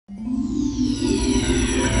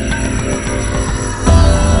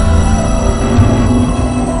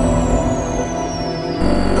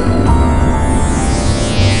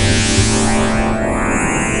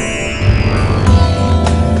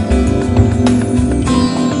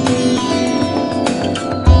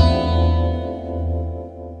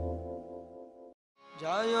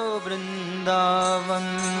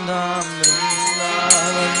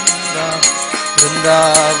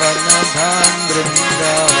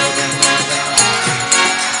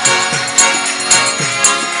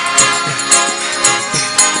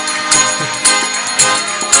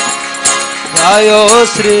Ayo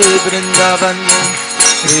Sri Vrindavan,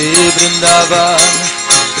 Sri Vrindavan,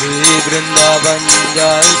 Sri Vrindavan,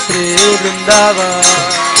 Jai Sri Vrindavan.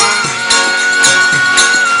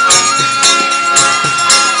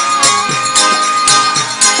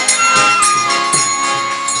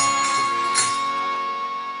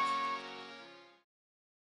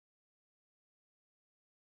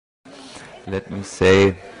 Let me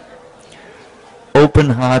say,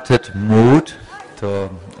 open-hearted mood to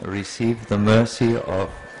receive the mercy of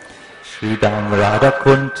Sridham Radha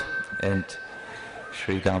Kund and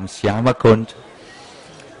Sridham Syama Kund.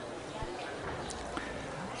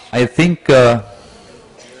 I think,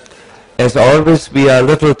 as always, we are a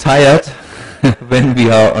little tired when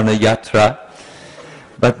we are on a yatra,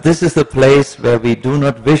 but this is a place where we do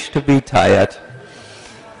not wish to be tired.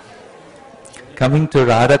 Coming to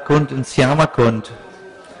Radha Kund and Syama Kund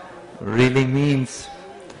really means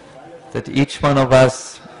that each one of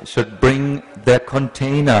us should bring their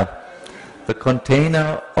container, the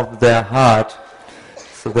container of their heart,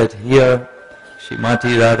 so that here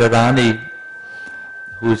Shrimati Radharani,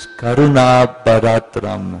 who is Karuna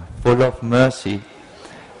Bharatram, full of mercy,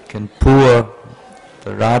 can pour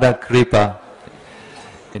the Radha Kripa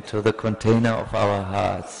into the container of our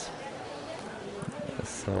hearts.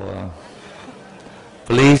 So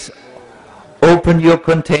please open your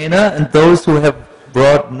container, and those who have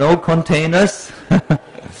brought no containers,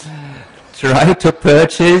 try to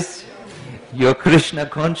purchase your Krishna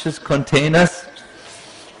conscious containers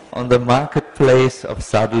on the marketplace of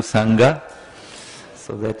Sadhu Sangha,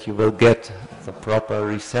 so that you will get the proper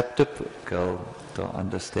receptacle to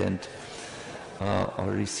understand or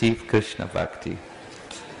receive Krishna Bhakti.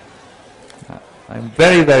 I'm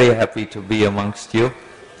very, very happy to be amongst you,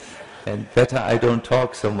 and better I don't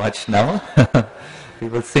talk so much now. We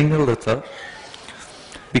will sing a little,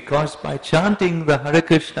 because by chanting the Hare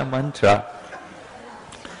Krishna mantra,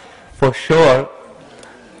 for sure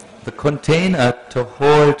the container to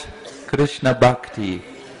hold Krishna Bhakti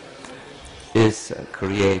is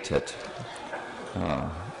created.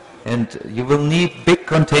 And you will need big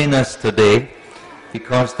containers today,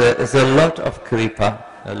 because there is a lot of kripa,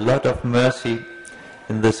 a lot of mercy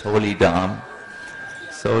in this holy Dham.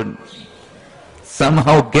 So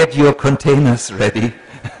somehow get your containers ready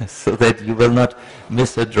so that you will not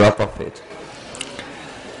miss a drop of it.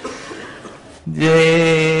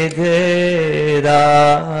 Jai Jai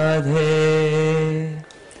Radhe,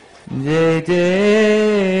 Jai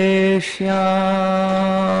Jai Shyam,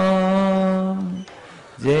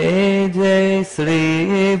 Jai Jai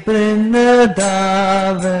Sri Vrindavan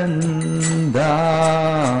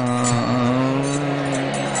Dham.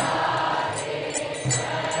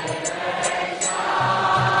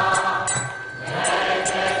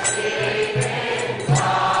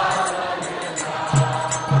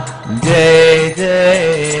 Jai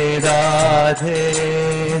Jai Radhe,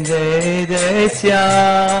 Jai Jai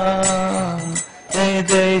Shyam, Jai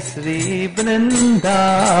Jai Sri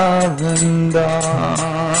Vrindavan Dham.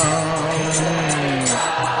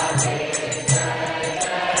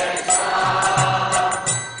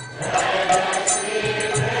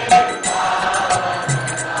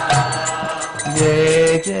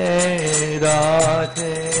 Jai Jai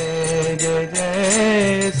Radhe, Jai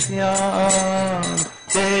Jai Shyam,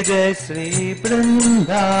 Jai Jai Sri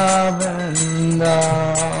Vrindavan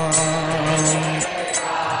Dham.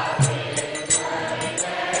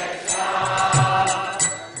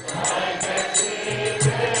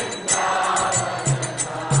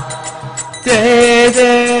 Jai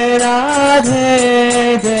Jai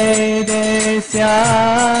Radhe, Jai Jai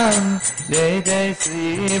Shyam, Jai Jai Sri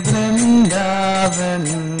Vrindavan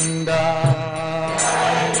Dham.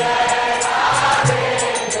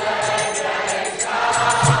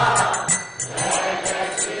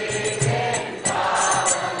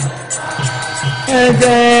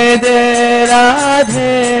 Jai Jai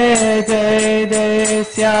Radhe, Jai Jai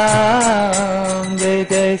Shyam, Jai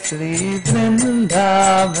Jai Sri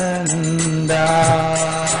Vrindavan Dham.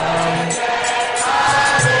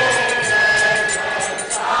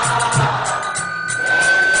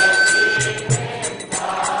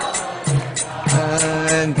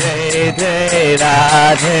 Jai Jai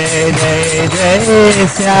Radhe, Jai Jai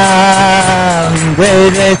Shyam, Jai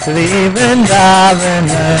Jai Sri Vrindavan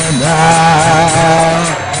Dham.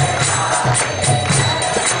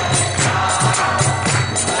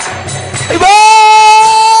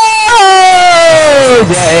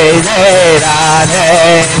 Jai Jai Radhe,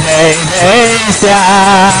 Jai Jai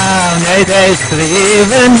Shyam, Jai Jai Sri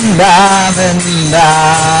Vrindavan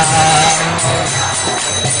Dham.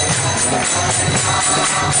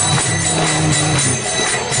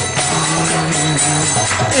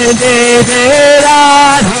 Jai Jai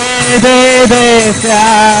Radhe Jai Jai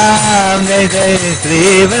Shyam Jai Jai Shri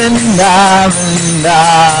Vrindavan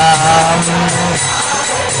Dham.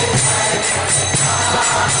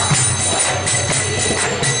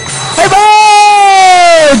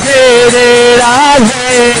 Jai Jai Radhe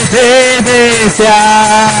Jai Jai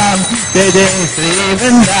Shyam Jai Jai Shri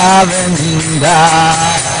Vrindavan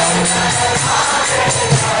Dham.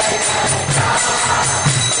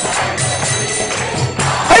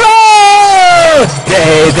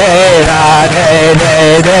 Jai Jai Radhe Jai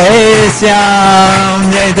Jai Shyam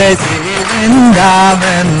Jai Jai Shri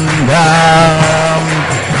Vrindavan Dham.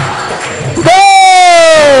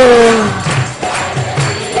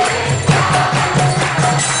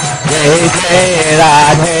 Jai Jai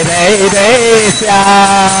Radhe Jai Jai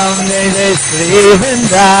Shyam Jai Jai Shri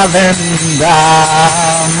Vrindavan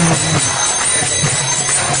Dham.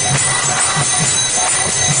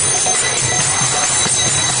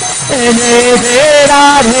 Jai Jai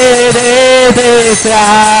Radhe Jai Jai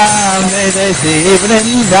Shyam Jai Jai Shri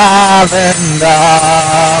Vrindavan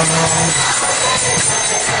Dham.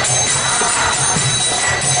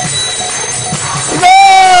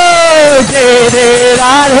 Jai Jai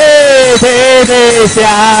Radhe Jai Jai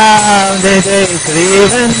Shyam Jai Jai Shri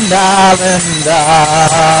Vrindavan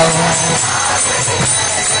Dham.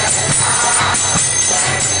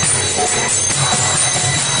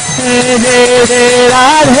 Jai Jai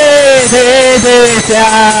Radhe Jai Jai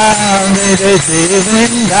Shyam Jai Jai Shri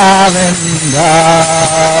Vrindavan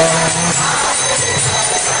Dham.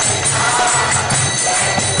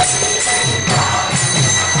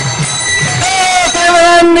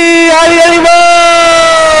 Hari Hari Bol.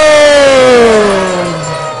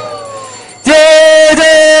 Jai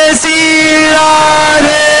Jai Shri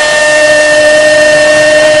Radhe.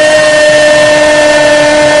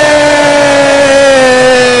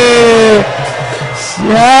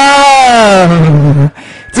 Shyam.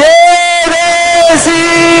 Jai Jai Shri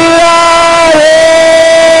Radhe.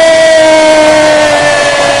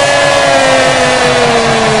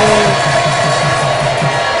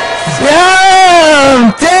 Shyam.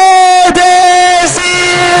 Jai Jai Shri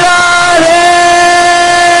Radhe.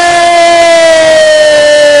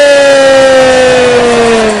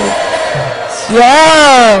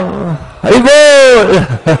 Shyam. Hari Bol.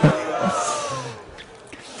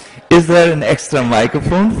 Is there an extra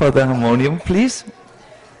microphone for the harmonium, please?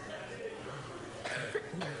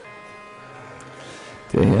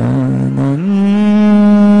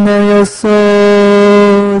 Jayananda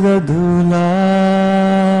Yasoda Dhula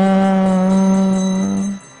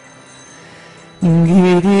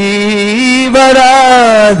Giri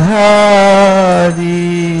Varadhari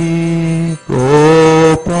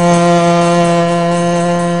Gopa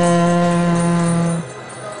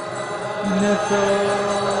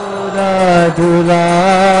Yasoda Dhula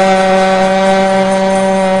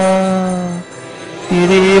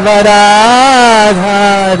Giri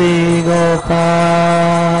Varadhari Gopa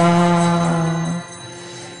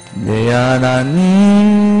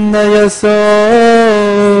Jayananda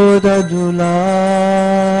Yasoda Dhula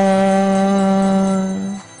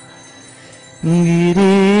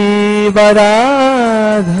Giri Varadhari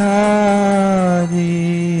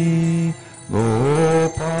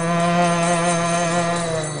Gopa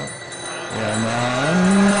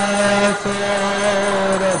Jayananda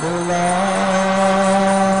Yasoda Dhula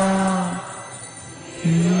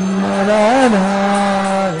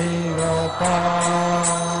Varadhari Gopa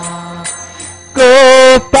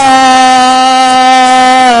Gopal,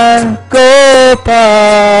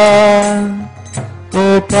 Gopal,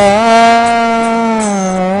 Gopal,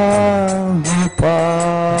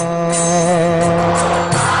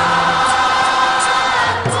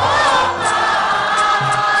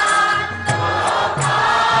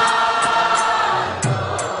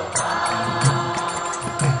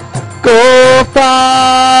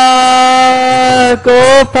 Gopal,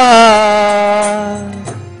 Gopal,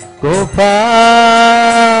 Gopal,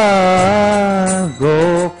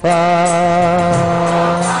 Gopal.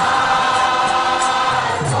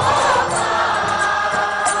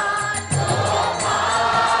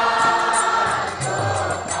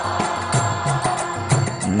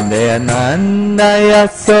 Dayananda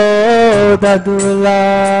Yasoda Dhula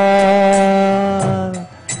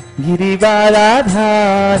Giri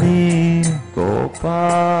Varadhari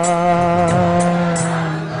Gopal.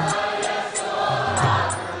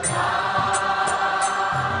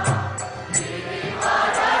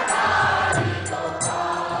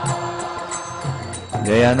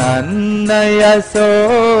 Jayananda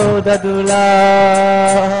Yasoda Dhula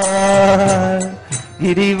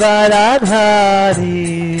Giri Varadhari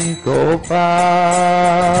Gopal.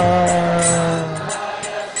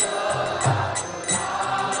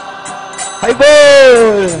 Hai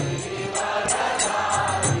bol.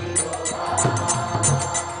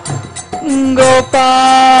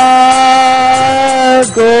 Gopal,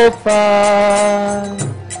 Gopal,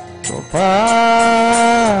 Gopal,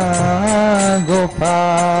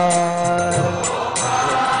 Gopal.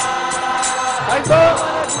 Hai bol.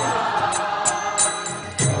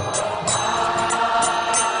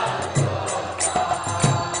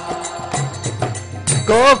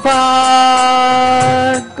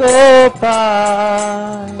 Gopal,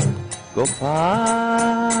 Gopal,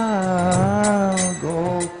 Gopal,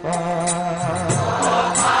 Gopal.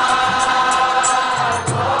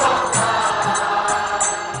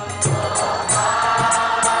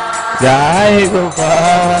 Jai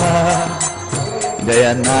Gopal,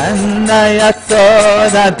 Jaya Nanda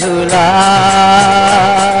Yasoda Dhula,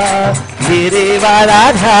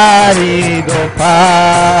 Girivaradhari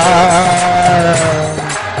Gopal.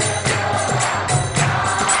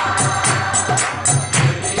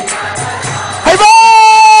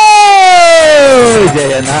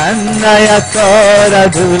 Jaya Nanda Yasoda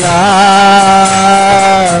Dhula,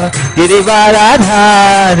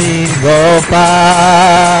 Girivaradhari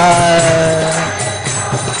Gopal.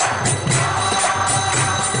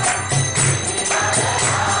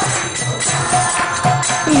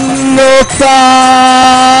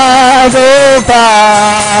 Gopal,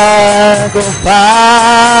 Gopal,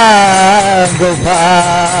 Gopal,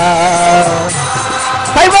 Gopal.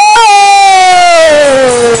 Hai bol.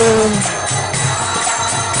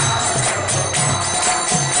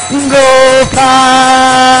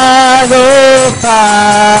 Gopal,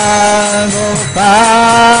 Gopal,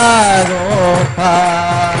 Gopal,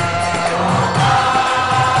 Gopal.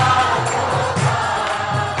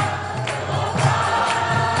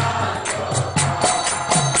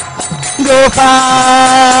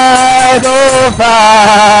 Gopal,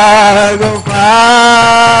 Gopal,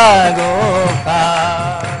 Gopal,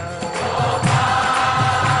 Gopal.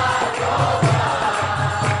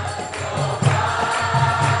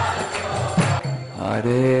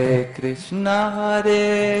 Hare Krishna,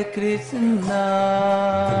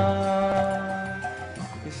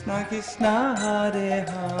 Krishna Krishna, Hare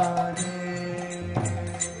Hare,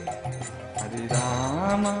 Hare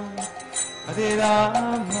Rama, Hare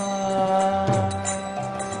Rama,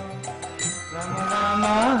 Rama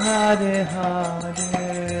Rama, Hare Hare.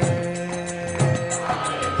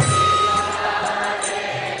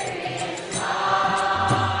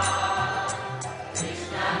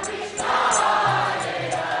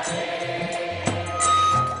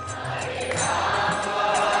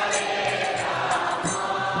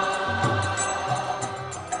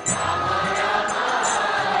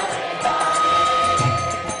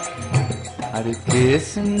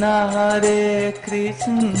 Hare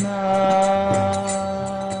Krishna,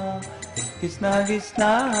 Krishna Krishna,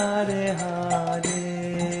 Hare Hare,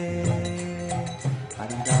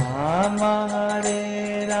 Hare Rama,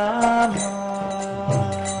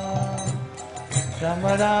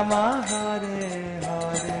 Rama Rama, Hare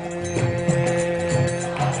Hare.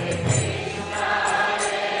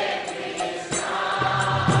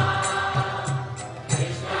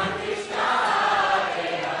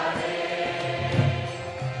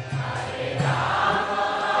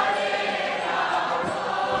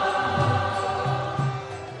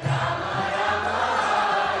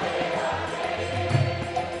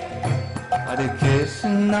 Hare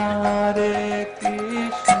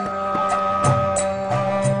Krishna,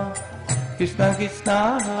 Krishna Krishna,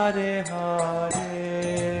 Hare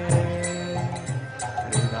Hare,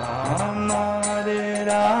 Hare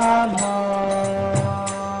Rama,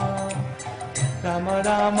 Rama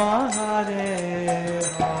Rama, Hare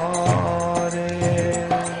Hare.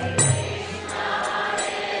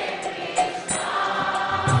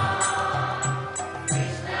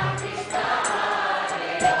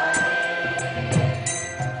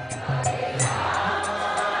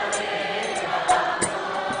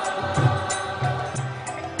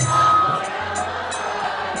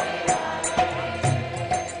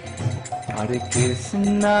 Hare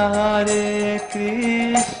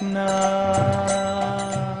Krishna,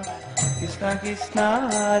 Krishna Krishna,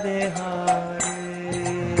 Hare Hare,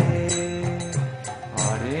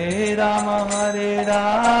 Hare Rama,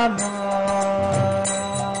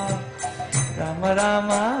 Rama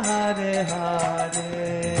Rama, Hare Hare.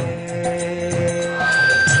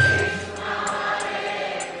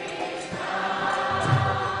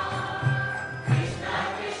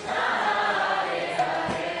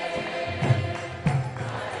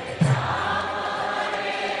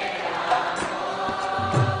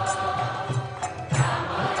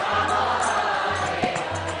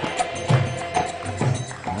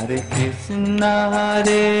 Krishna,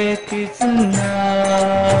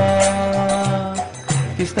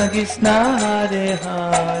 Krishna Krishna, Hare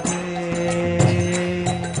Hare,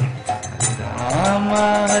 Rama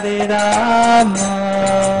Hare Rama,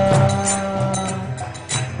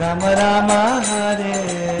 Rama Rama, Hare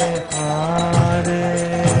Hare.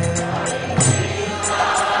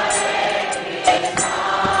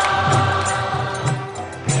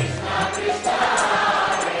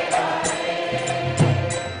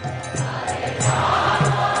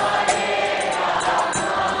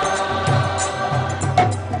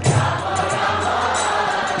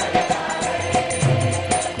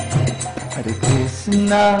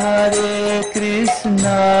 Hare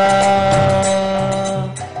Krishna,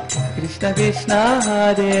 Krishna Krishna,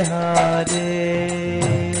 Hare Hare,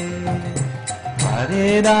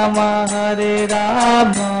 Hare Rama, Hare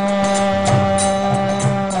Rama,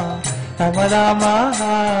 Rama Rama,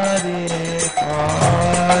 Hare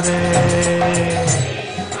Hare.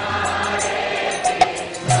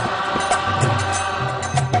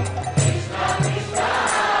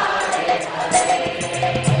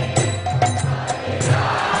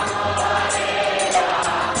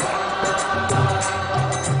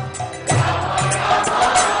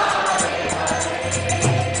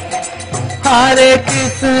 Hare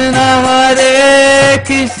Krishna,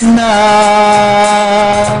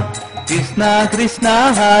 Krishna Krishna,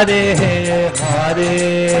 Hare Hare,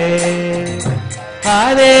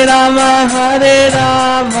 Hare Rama,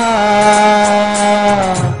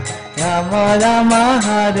 Rama Rama,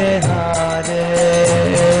 Hare Hare.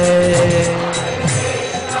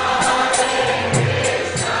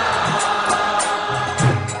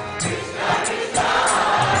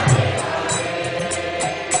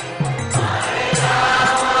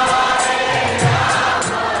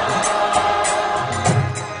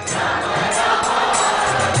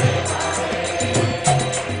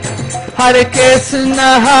 Hare Krishna,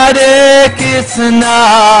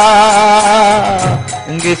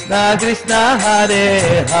 Krishna Krishna, Hare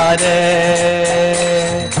Hare,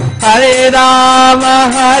 Hare Rama,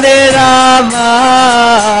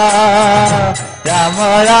 Rama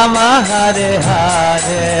Rama, Hare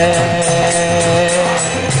Hare.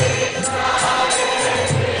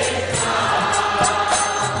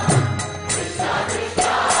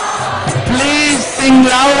 Please sing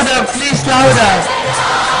louder, please louder.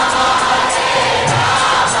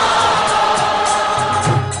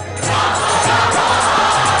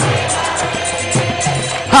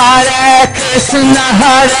 Hare Krishna,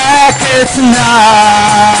 Krishna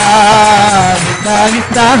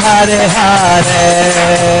Krishna, Hare Hare,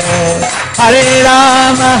 Hare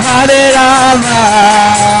Rama,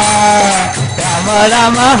 Rama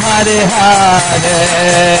Rama, Hare Hare.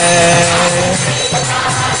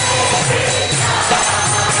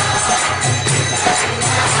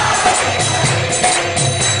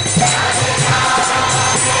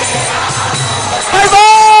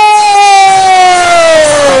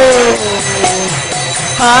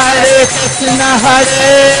 Hare Krishna,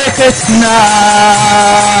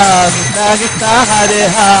 Krishna Krishna, Hare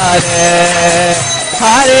Hare,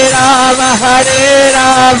 Hare Rama,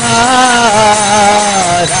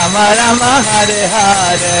 Rama Rama, Hare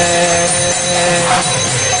Hare.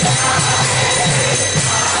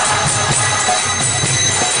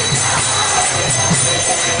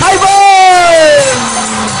 High boy!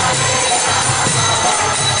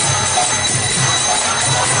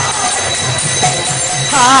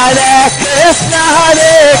 Hare Krishna,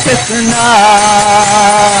 Krishna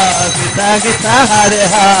Krishna, Hare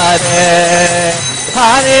Hare,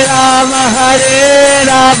 Hare Rama,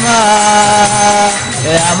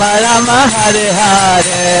 Rama Rama, Hare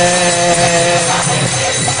Hare.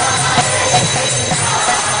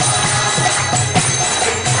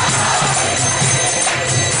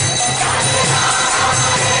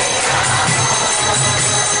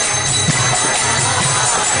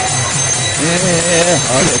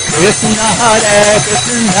 Hare Krishna,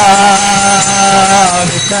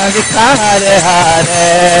 Krishna Krishna, Hare Hare,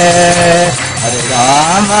 Hare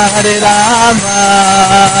Rama,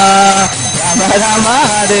 Rama Rama,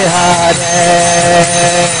 Hare Hare.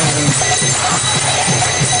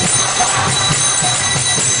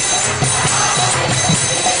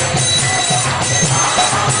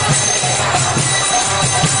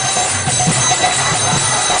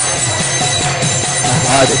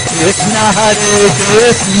 Hare Krishna,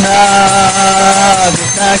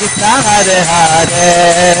 Krishna Krishna, Hare Hare,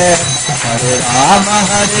 Hare Rama,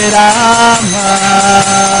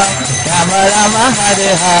 Rama Rama,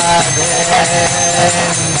 Hare Hare.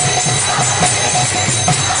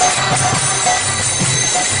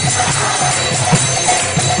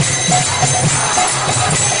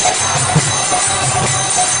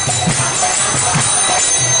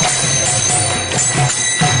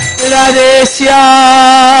 Radhe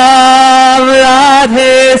Shyam,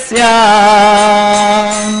 Radhe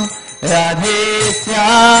Shyam, Radhe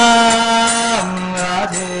Shyam,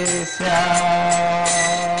 Radhe Shyam.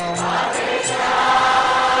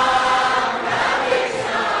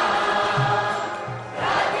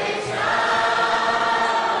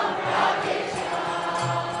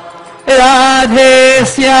 Radhe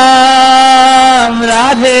Shyam,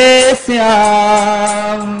 Radhe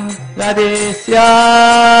Shyam, Radhe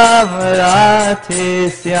Shyam, Radhe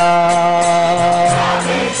Shyam.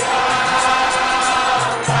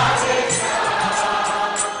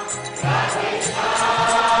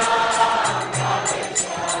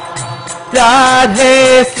 Radhe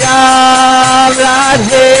Shyam,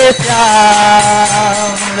 Radhe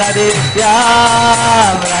Shyam, Radhe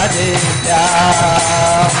Shyam, Radhe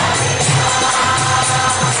Shyam.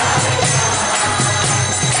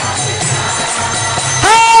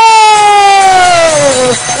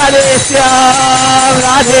 Radhe Shyam,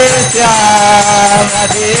 Radhe Shyam,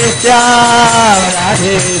 Radhe Shyam,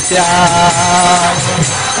 Radhe Shyam.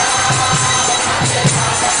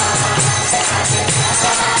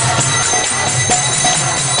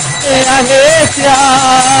 Radhe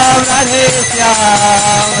Shyam, Radhe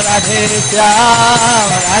Shyam, Radhe Shyam,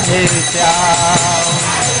 Radhe Shyam.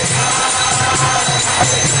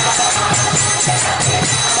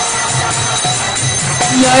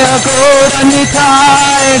 Jaya Gaura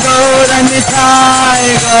Nitai, Gaura Nitai,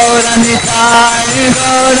 Gaura Nitai,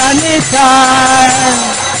 Gaura Nitai.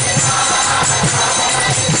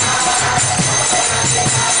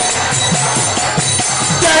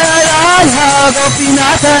 Jaya Radha,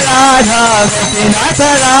 Gopinatha Radha, Gopinatha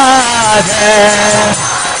Radha.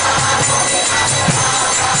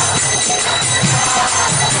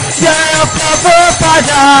 Jaya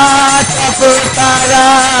Prabhupada, Prabhupada,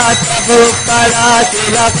 Prabhupada,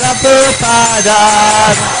 Srila Prabhupada.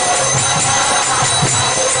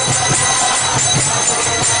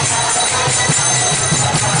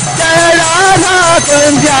 Jaya Radha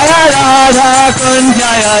Kund, Jaya Radha Kund,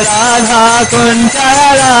 Jaya Radha Kund, Jaya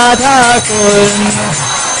Radha Kund.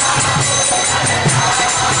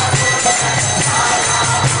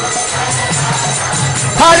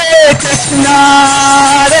 Hare Krishna,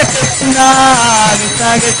 Hare Krishna, Krishna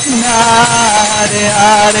Krishna, Hare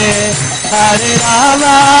Hare, Hare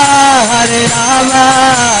Rama, Hare Rama,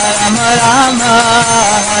 Rama Rama,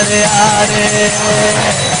 Hare Hare.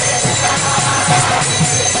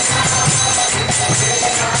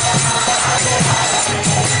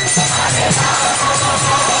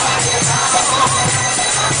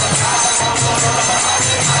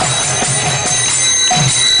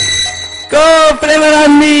 Go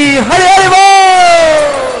Premanandi, Hare Hare Bol!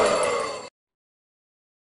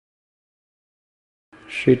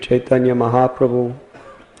 Sri Chaitanya Mahaprabhu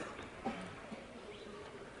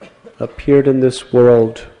appeared in this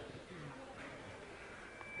world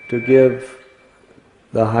to give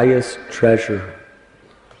the highest treasure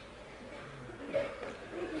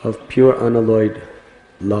of pure unalloyed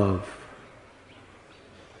love,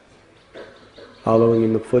 following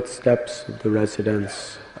in the footsteps of the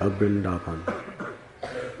residents of Vrindavan.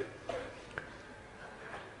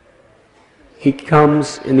 He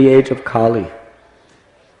comes in the age of Kali,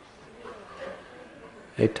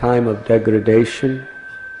 a time of degradation,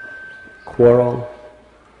 quarrel,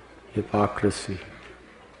 hypocrisy.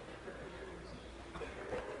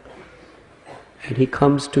 And he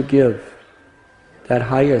comes to give that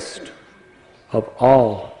highest of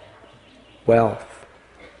all wealth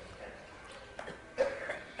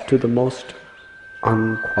to the most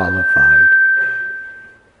unqualified.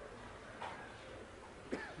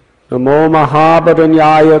 Namo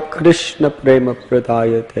Mahabharanyaya Krishna Prema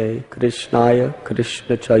Pradayate Krishnaya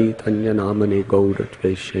Krishna Chaitanya Namane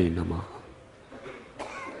Gauratveshe Namaha.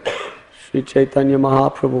 Sri Chaitanya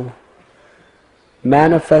Mahaprabhu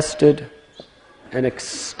manifested an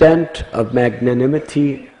extent of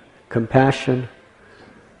magnanimity, compassion,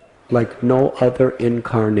 like no other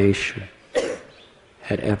incarnation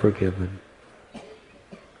had ever given.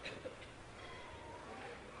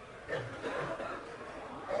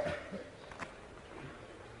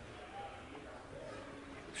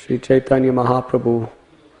 Sri Chaitanya Mahaprabhu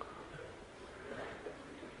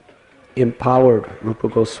empowered Rupa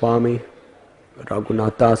Goswami,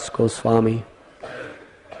 Radhanath Das Goswami,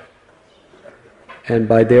 and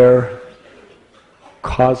by their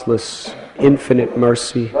causeless, infinite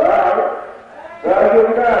mercy,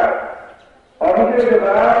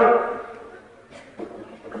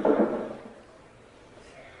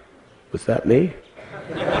 was that me?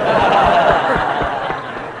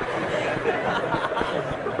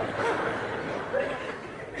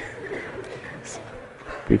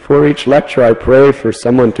 Before each lecture, I pray for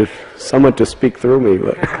someone to speak through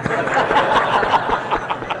me.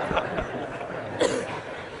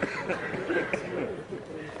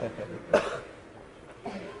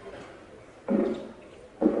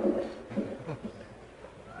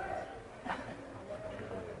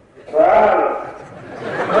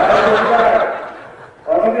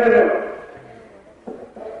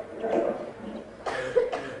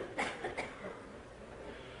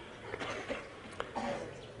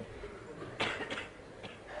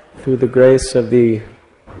 Through the grace of the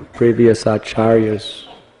previous acharyas,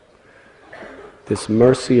 this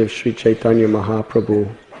mercy of Sri Chaitanya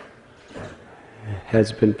Mahaprabhu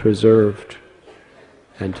has been preserved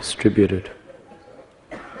and distributed.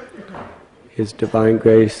 His Divine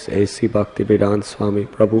Grace, A.C. Bhaktivedanta Swami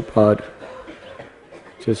Prabhupada,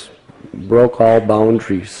 just broke all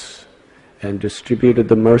boundaries and distributed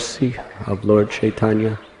the mercy of Lord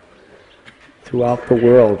Chaitanya throughout the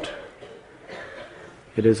world.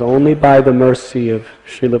 It is only by the mercy of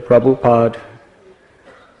Srila Prabhupada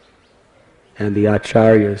and the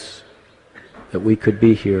acharyas that we could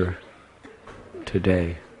be here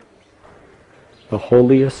today. The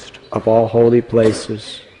holiest of all holy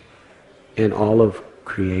places in all of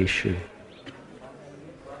creation.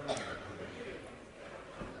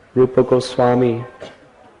 Rupa Goswami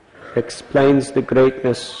explains the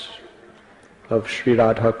greatness of Sri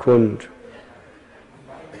Radha Kund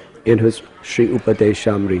in his Sri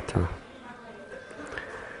Upadeshamrita.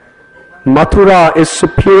 Mathura is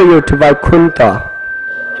superior to Vaikuntha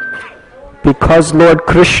because Lord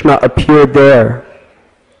Krishna appeared there.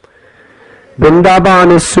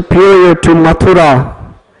 Vrindavan is superior to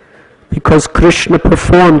Mathura because Krishna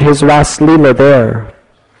performed his Ras Leela there.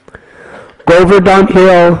 Govardhan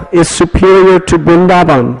Hill is superior to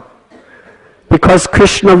Vrindavan because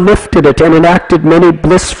Krishna lifted it and enacted many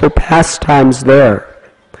blissful pastimes there.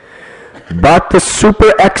 But the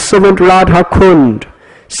super excellent Radha Kund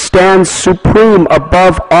stands supreme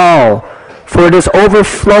above all, for it is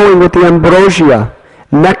overflowing with the ambrosia,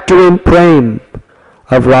 nectar and prem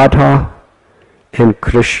of Radha and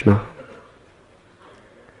Krishna.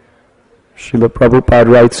 Srila Prabhupada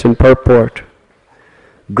writes in purport,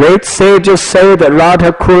 great sages say that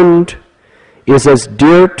Radha Kund is as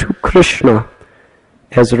dear to Krishna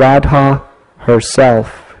as Radha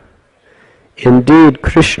herself. Indeed,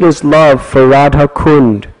 Krishna's love for Radha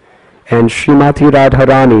Kund and Srimati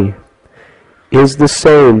Radharani is the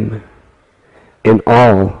same in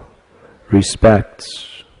all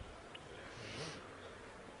respects.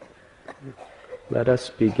 Let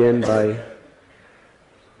us begin by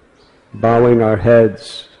bowing our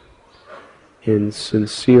heads in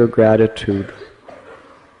sincere gratitude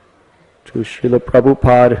to Srila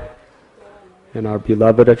Prabhupada and our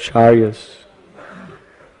beloved acharyas,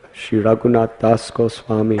 Sri Raghunath Das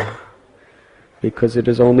Goswami, because it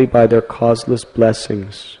is only by their causeless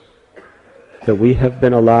blessings that we have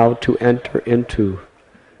been allowed to enter into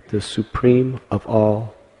the supreme of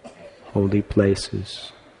all holy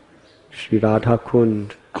places, Sri Radha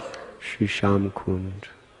Kund, Sri Sham Kund.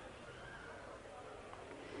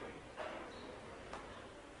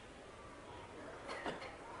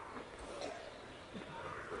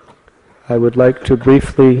 I would like to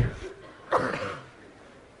briefly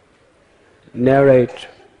narrate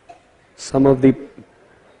some of the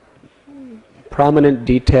prominent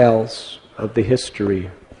details of the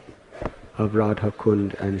history of Radha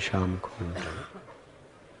Kund and Sham Kund.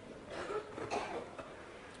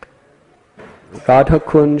 Radha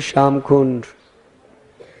Kund, Sham Kund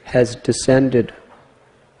has descended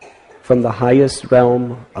from the highest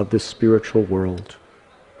realm of the spiritual world,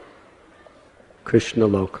 Krishna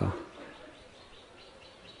Loka.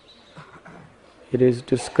 It is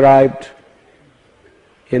described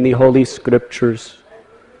in the Holy Scriptures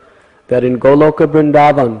that in Goloka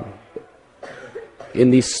Vrindavan, in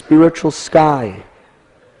the spiritual sky,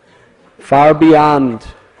 far beyond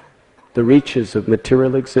the reaches of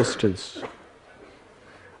material existence,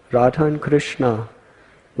 Radha and Krishna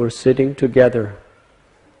were sitting together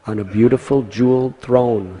on a beautiful jeweled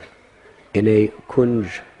throne in a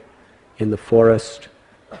kunj in the forest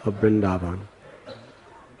of Vrindavan.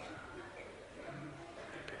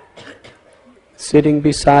 Sitting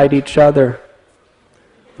beside each other,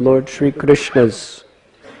 Lord Sri Krishna's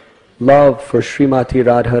love for Srimati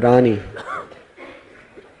Radharani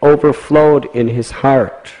overflowed in his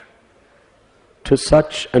heart to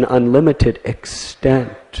such an unlimited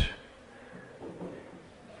extent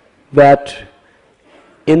that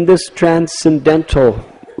in this transcendental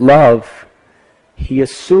love he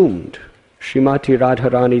assumed Srimati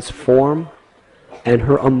Radharani's form and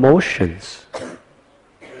her emotions.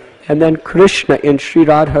 And then Krishna in Sri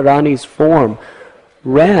Radharani's form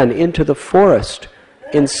ran into the forest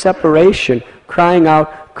in separation, crying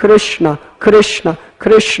out, Krishna, Krishna,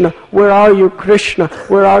 Krishna, where are you, Krishna,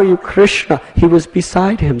 where are you, Krishna? He was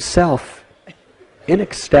beside himself in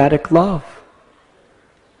ecstatic love.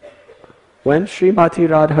 When Srimati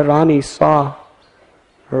Radharani saw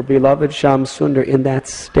her beloved Shyam Sundar in that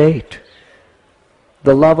state,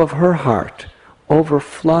 the love of her heart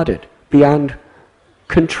overflooded beyond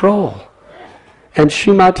control. And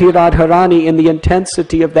Srimati Radharani, in the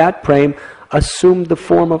intensity of that prema, assumed the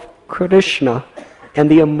form of Krishna and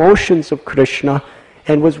the emotions of Krishna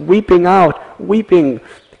and was weeping out, weeping,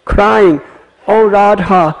 crying, Oh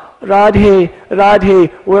Radha, Radhe,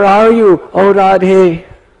 Radhe, where are you, oh Radhe?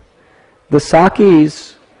 The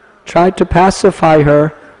Sakis tried to pacify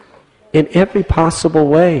her in every possible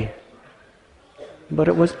way, but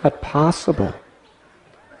it was not possible.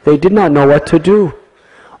 They did not know what to do.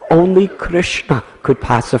 Only Krishna could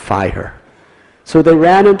pacify her. So they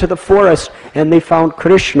ran into the forest and they found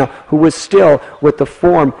Krishna, who was still with the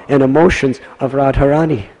form and emotions of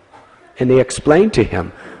Radharani. And they explained to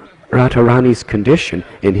him Radharani's condition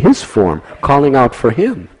in his form, calling out for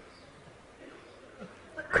him.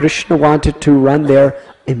 Krishna wanted to run there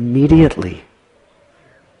immediately.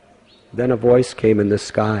 Then a voice came in the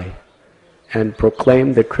sky and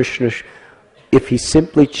proclaimed that Krishna, if he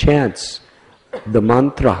simply chants the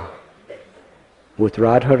mantra with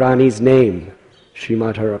Radharani's name,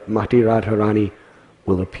 Srimati Radharani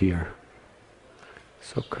will appear.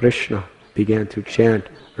 So Krishna began to chant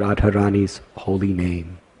Radharani's holy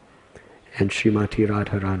name, and Srimati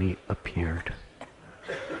Radharani appeared.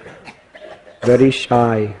 Very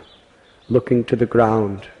shy, looking to the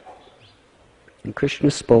ground, and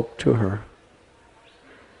Krishna spoke to her.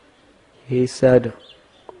 He said,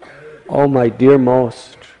 Oh my dear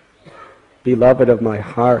most beloved of my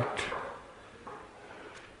heart,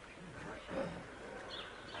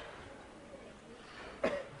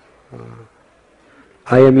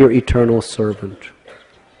 I am your eternal servant.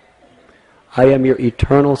 I am your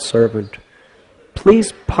eternal servant.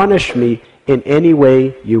 Please punish me in any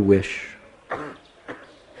way you wish,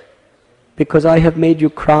 because I have made you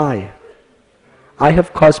cry. I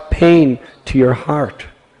have caused pain to your heart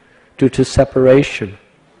due to separation,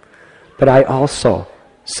 but I also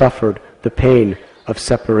suffered the pain of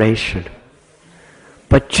separation.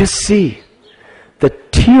 But just see, the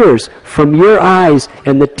tears from your eyes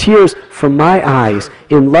and the tears from my eyes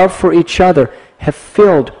in love for each other have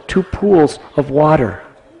filled two pools of water.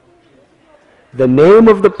 The name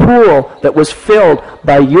of the pool that was filled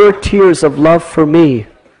by your tears of love for me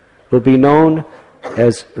will be known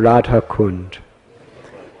as Radha Kund.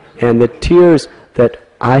 And the tears that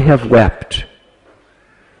I have wept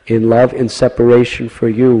in love and separation for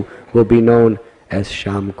you will be known as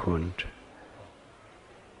Shyam Kund.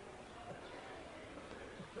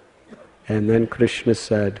 And then Krishna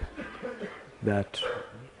said that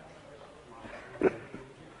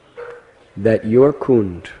your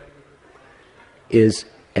Kund is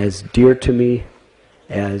as dear to me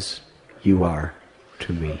as you are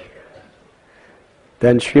to me.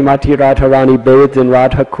 Then Srimati Radharani bathed in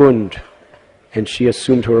Radha Kund, and she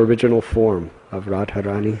assumed her original form of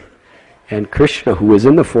Radharani. And Krishna, who was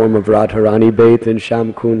in the form of Radharani, bathed in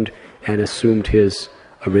Shyam Kund and assumed his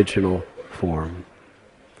original form.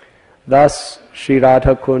 Thus, Sri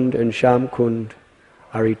Radha Kund and Shyam Kund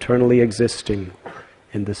are eternally existing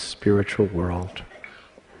in the spiritual world.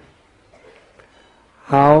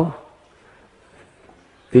 How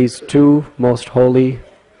these two most holy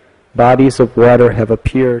bodies of water have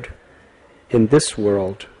appeared in this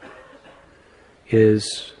world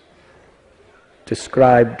is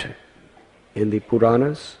described in the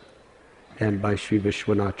Puranas and by Sri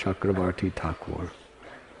Vishwanath Chakravarti Thakur.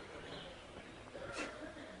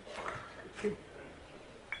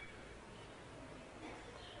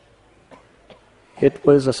 It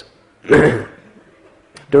was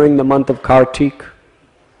during the month of Kartik,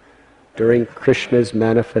 during Krishna's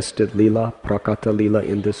manifested Leela, Prakata Leela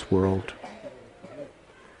in this world.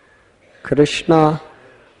 Krishna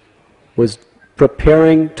was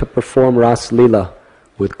preparing to perform Ras Leela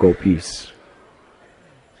with gopis.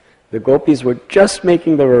 The gopis were just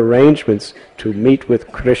making their arrangements to meet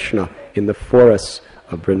with Krishna in the forests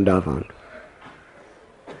of Vrindavan.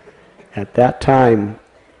 At that time,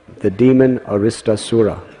 the demon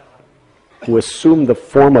Aristasura, who assumed the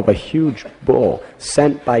form of a huge bull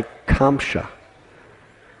sent by Kamsa,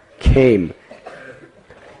 came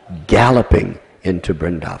galloping into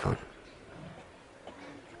Vrindavan.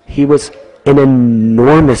 He was an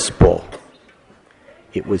enormous bull.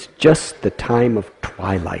 It was just the time of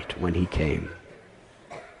twilight when he came.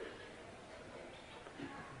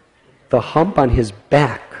 the hump on his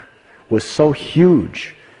back was so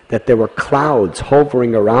huge that there were clouds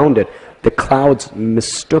hovering around it. The clouds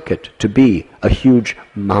mistook it to be a huge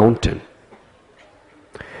mountain.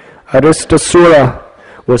 Aristasura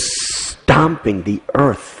was stomping the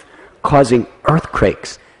earth, causing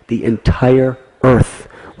earthquakes. The entire earth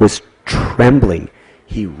was trembling.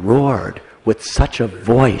 He roared with such a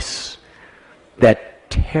voice that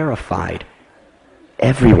terrified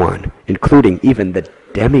everyone, including even the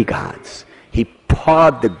demigods. He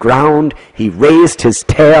pawed the ground, he raised his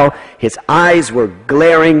tail, his eyes were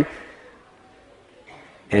glaring,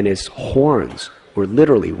 and his horns were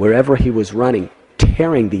literally, wherever he was running,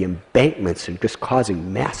 tearing the embankments and just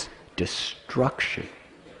causing mass destruction.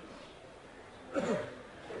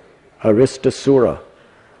 Aristasura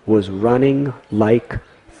was running like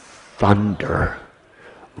thunder,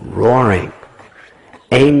 roaring,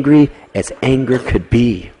 angry as anger could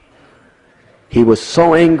be. He was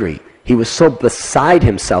so angry, he was so beside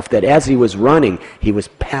himself that as he was running, he was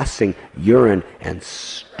passing urine and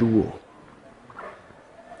stool.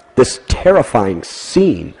 This terrifying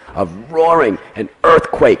scene of roaring and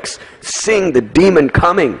earthquakes, seeing the demon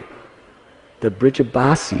coming. The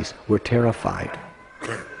Brijabasis were terrified.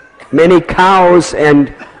 Many cows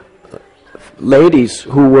and ladies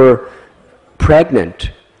who were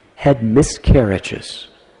pregnant had miscarriages.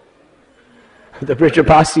 The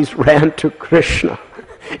Brijabasis ran to Krishna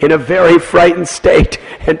in a very frightened state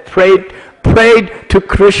and prayed to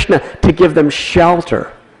Krishna to give them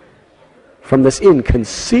shelter from this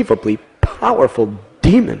inconceivably powerful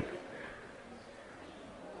demon.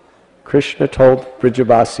 Krishna told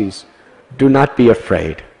Brijabasis, "Do not be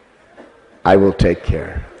afraid. I will take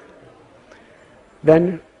care."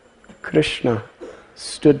 Then Krishna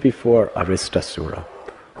stood before Aristasura,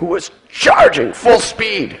 who was charging full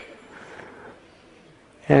speed.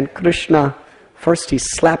 And Krishna, first he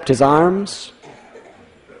slapped his arms,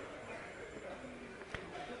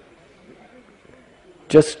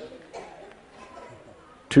 just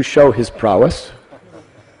to show his prowess.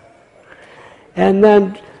 And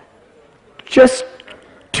then just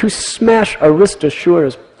to smash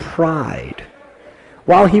Aristasura's pride.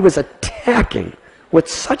 While he was attacking with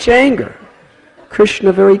such anger,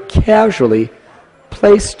 Krishna very casually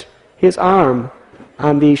placed his arm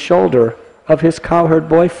on the shoulder of his cowherd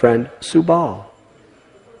boyfriend, Subal,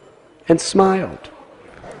 and smiled.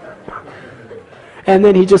 And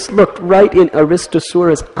then he just looked right in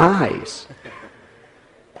Aristasura's eyes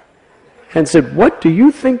and said, "What do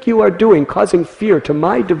you think you are doing, causing fear to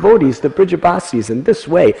my devotees, the Brijabasis, in this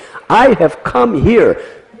way? I have come here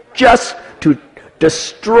just to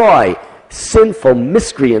destroy sinful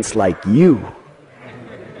miscreants like you."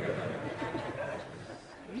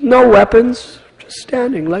 No weapons, just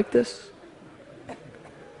standing like this.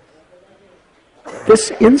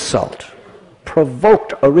 This insult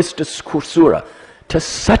provoked Aristasura to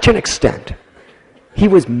such an extent. He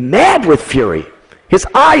was mad with fury. His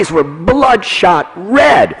eyes were bloodshot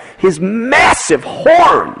red. His massive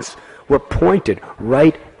horns were pointed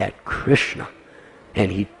right at Krishna.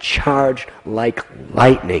 And he charged like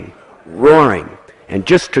lightning, roaring. And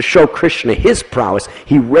just to show Krishna his prowess,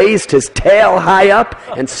 he raised his tail high up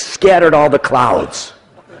and scattered all the clouds.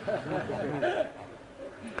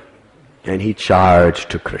 And he charged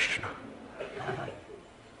to Krishna.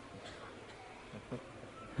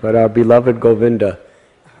 But our beloved Govinda,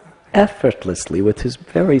 effortlessly, with his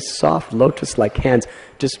very soft lotus-like hands,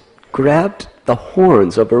 just grabbed the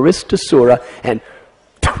horns of Aristasura and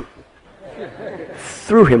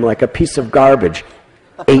threw him like a piece of garbage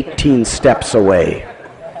 18 steps away.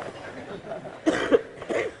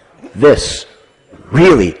 This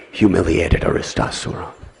really humiliated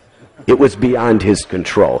Aristasura. It was beyond his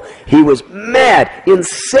control. He was mad,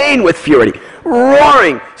 insane with fury,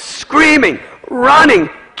 roaring, screaming, running,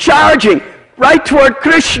 charging right toward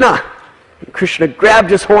Krishna. And Krishna grabbed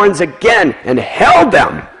his horns again and held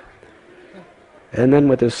them. And then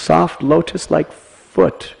with his soft lotus-like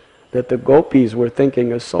foot that the gopis were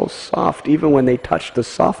thinking is so soft, even when they touch the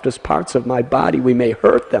softest parts of my body, we may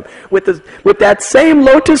hurt them. With that same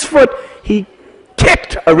lotus foot, he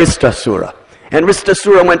kicked Aristasura. And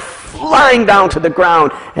Aristasura went flying down to the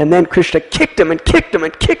ground. And then Krishna kicked him and kicked him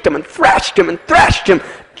and kicked him and thrashed him,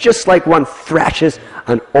 just like one thrashes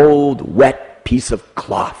an old, wet piece of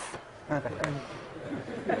cloth.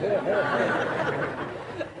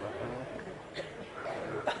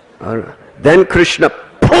 Then Krishna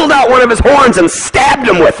pulled out one of his horns and stabbed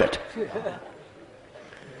him with it.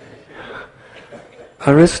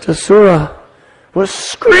 Aristasura was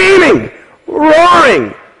screaming,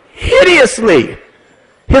 roaring, hideously.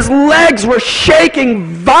 His legs were shaking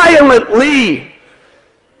violently.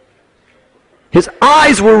 His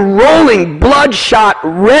eyes were rolling, bloodshot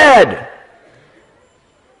red.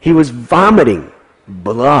 He was vomiting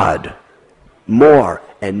blood. More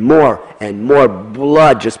and more and more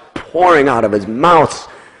blood just pouring out of his mouth.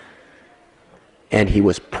 And he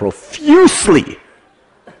was profusely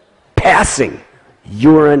passing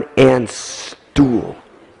urine and stool.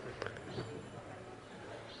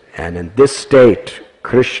 And in this state,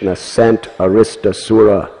 Krishna sent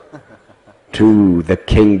Aristasura to the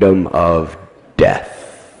kingdom of death.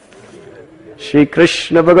 Shri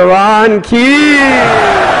Krishna Bhagavan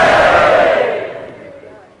ki.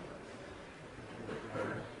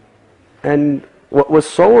 And what was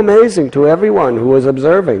so amazing to everyone who was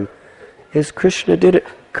observing is Krishna did it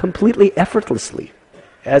completely effortlessly,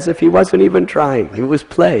 as if he wasn't even trying. It was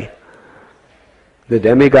play. The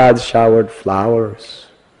demigods showered flowers,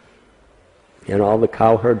 and all the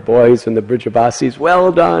cowherd boys and the Brijabasis,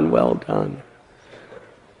 well done, well done.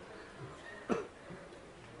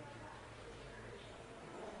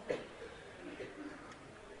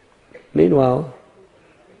 Meanwhile,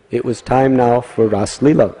 it was time now for Ras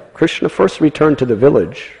Leela. Krishna first returned to the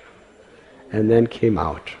village and then came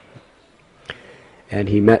out. And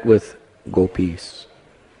he met with gopis.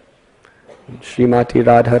 Srimati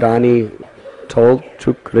Radharani told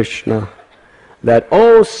to Krishna that,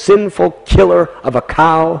 "Oh, sinful killer of a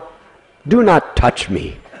cow, do not touch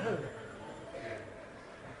me."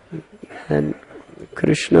 And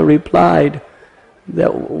Krishna replied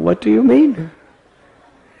that, "What do you mean?"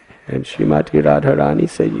 And Srimati Radharani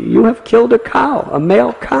said, "You have killed a cow, a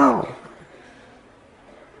male cow.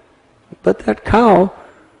 But that cow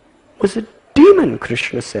was a demon,"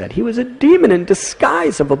 Krishna said. "He was a demon in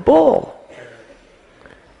disguise of a bull."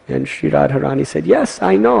 And Sri Radharani said, "Yes,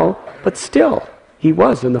 I know, but still, he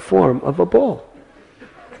was in the form of a bull."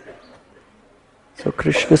 So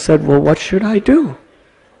Krishna said, "Well, what should I do?"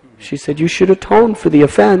 She said, "You should atone for the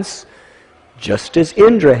offense, just as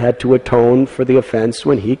Indra had to atone for the offense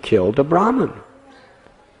when he killed a Brahmin."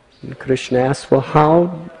 And Krishna asked, "Well,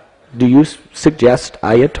 how do you suggest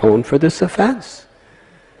I atone for this offense?"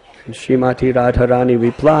 And Srimati Radharani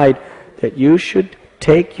replied that you should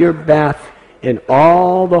take your bath in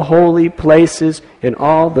all the holy places in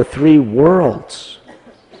all the three worlds.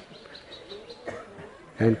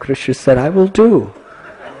 And Krishna said, "I will do,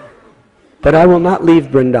 but I will not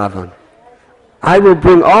leave Vrindavan. I will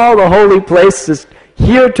bring all the holy places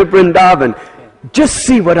here to Vrindavan. Just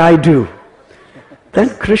see what I do." Then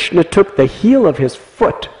Krishna took the heel of his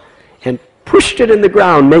foot and pushed it in the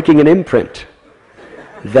ground, making an imprint.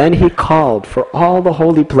 Then he called for all the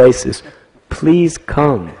holy places, "Please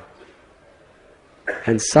come."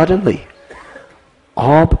 And suddenly,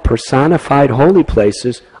 all the personified holy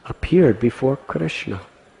places appeared before Krishna.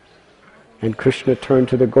 And Krishna turned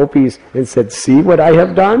to the gopis and said, "See what I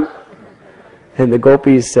have done?" And the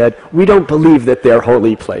gopis said, "We don't believe that they're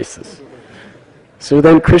holy places." So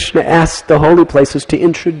then Krishna asked the holy places to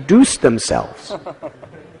introduce themselves.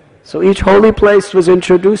 So each holy place was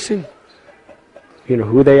introducing,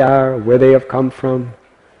 who they are, where they have come from.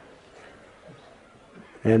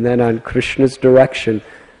 And then on Krishna's direction,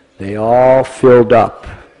 they all filled up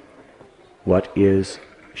what is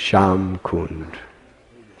Sham Kund.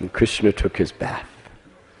 And Krishna took his bath.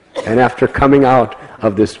 And after coming out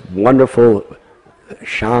of this wonderful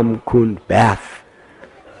Sham Kund bath,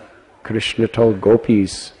 Krishna told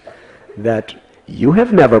gopis that you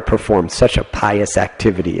have never performed such a pious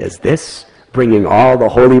activity as this, bringing all the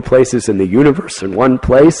holy places in the universe in one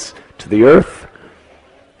place to the earth.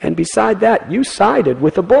 And beside that, you sided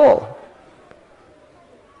with a bull.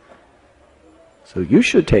 So you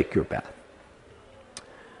should take your bath.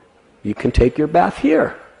 You can take your bath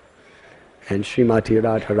here. And Srimati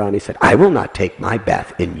Radharani said, "I will not take my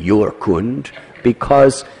bath in your Kund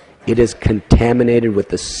because it is contaminated with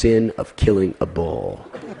the sin of killing a bull."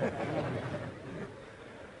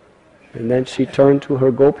 And then she turned to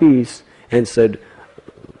her gopis and said,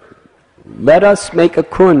 "Let us make a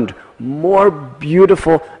Kund more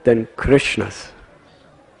beautiful than Krishna's.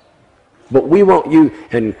 But we won't use..."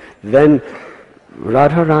 And then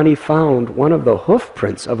Radharani found one of the hoof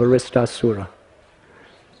prints of Aristasura.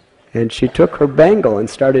 And she took her bangle and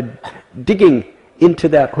started digging into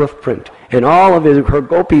that hoof print. And all of her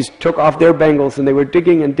gopis took off their bangles and they were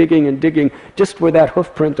digging and digging and digging just where that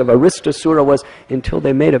hoof print of Aristasura was until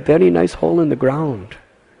they made a very nice hole in the ground.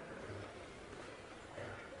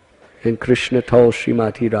 And Krishna told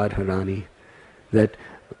Srimati Radharani that,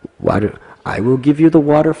 "I will give you the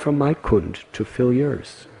water from my Kund to fill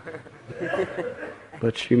yours."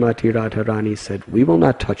 But Srimati Radharani said, "We will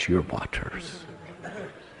not touch your waters.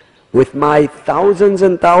 With my thousands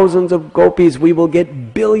and thousands of gopis, we will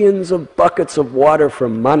get billions of buckets of water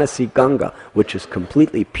from Manasi Ganga, which is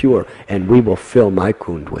completely pure, and we will fill my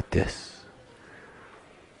kund with this.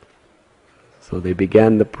 So they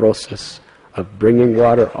began the process of bringing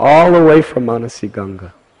water all the way from Manasi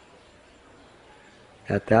Ganga.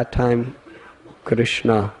 At that time,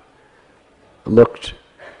 Krishna looked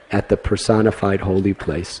at the personified holy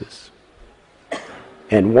places.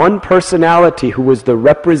 And one personality who was the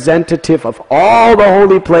representative of all the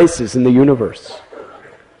holy places in the universe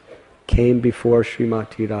came before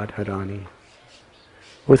Srimati Radharani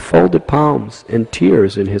with folded palms and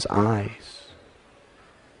tears in his eyes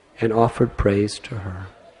and offered praise to her.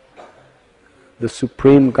 The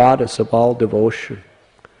supreme goddess of all devotion,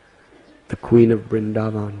 the Queen of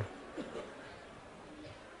Vrindavan,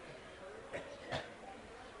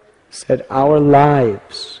 said, our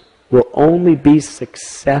lives will only be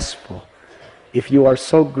successful if you are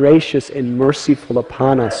so gracious and merciful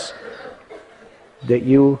upon us that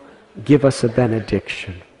you give us a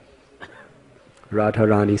benediction.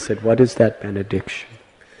 Radharani said, what is that benediction?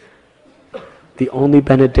 The only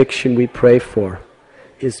benediction we pray for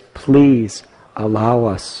is, please allow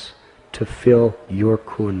us to fill your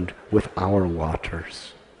kund with our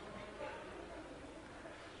waters.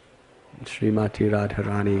 Srimati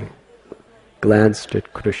Radharani glanced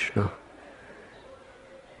at Krishna,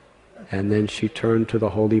 and then she turned to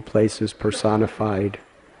the holy places personified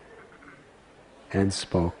and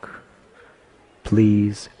spoke,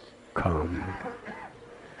 please come.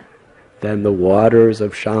 Then the waters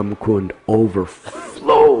of Sham Kund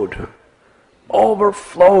overflowed,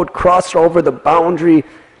 crossed over the boundary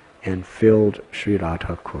and filled Sri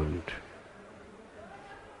Radha Kund.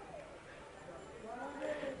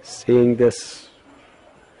 Seeing this,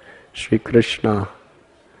 Sri Krishna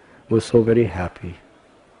was so very happy.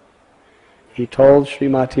 He told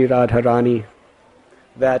Srimati Radharani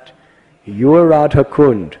that your Radha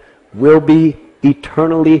Kund will be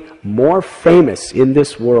eternally more famous in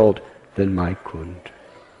this world than my kund.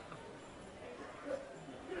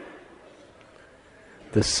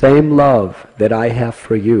 The same love that I have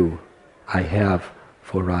for you, I have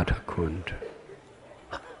for Radha Kund.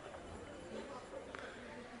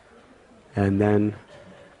 And then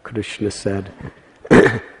Krishna said,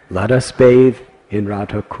 let us bathe in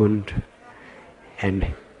Radha Kund.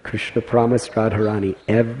 And Krishna promised Radharani,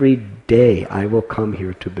 every day I will come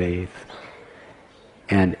here to bathe.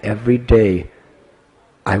 And every day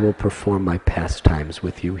I will perform my pastimes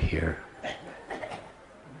with you here.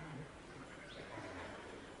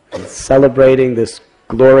 And celebrating this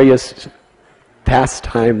glorious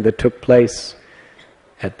pastime that took place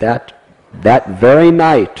at that very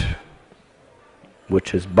night,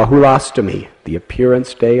 which is Bahulastami, the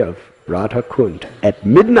appearance day of Radha Kund. At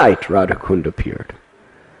midnight, Radha Kund appeared.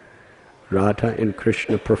 Radha and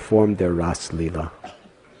Krishna performed their Ras Leela.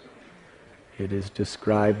 It is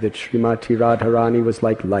described that Srimati Radharani was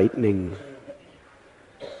like lightning,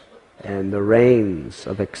 and the rains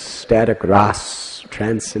of ecstatic ras,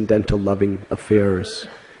 transcendental loving affairs,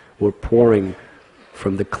 were pouring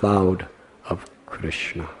from the cloud of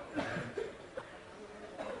Krishna.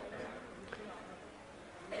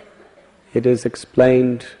 It is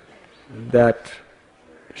explained that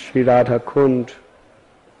Sri Radha Kund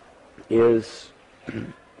is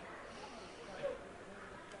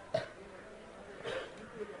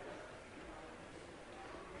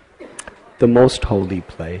the most holy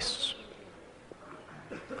place.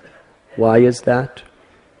 Why is that?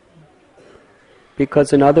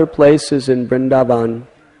 Because in other places in Vrindavan,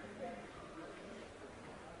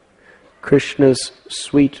 Krishna's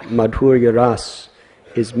sweet Madhurya Ras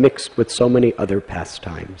is mixed with so many other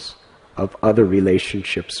pastimes of other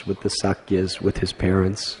relationships with the Sakyas, with his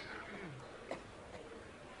parents.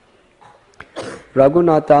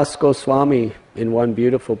 Raghunath Das Goswami, in one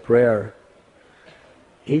beautiful prayer,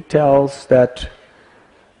 he tells that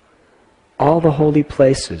all the holy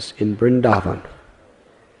places in Vrindavan,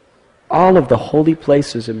 all of the holy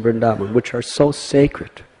places in Vrindavan, which are so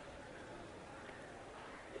sacred,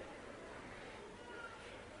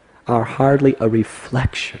 are hardly a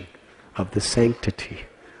reflection of the sanctity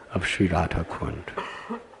of Sri Radha Kund.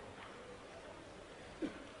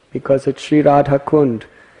 Because at Sri Radha Kund,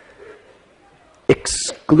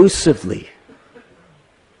 exclusively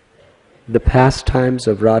the pastimes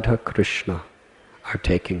of Radha Krishna are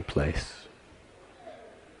taking place.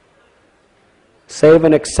 Save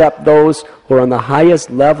and except those who are on the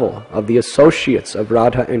highest level of the associates of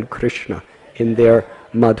Radha and Krishna in their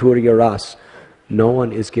Madhurya Ras, no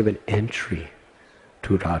one is given entry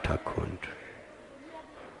to Radha Kund,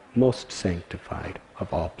 most sanctified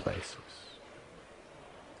of all places.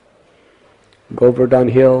 Govardhan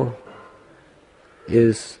Hill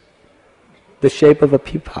is the shape of a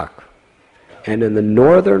peacock. And in the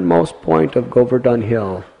northernmost point of Govardhan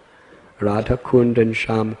Hill, Radha Kund and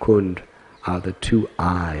Sham Kund are the two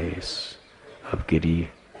eyes of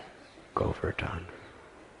Giri Govardhan.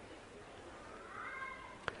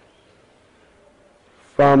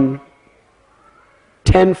 From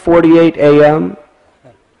 10:48 a.m.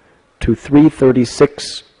 to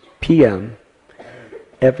 3:36 p.m.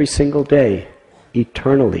 every single day,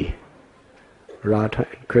 eternally, Radha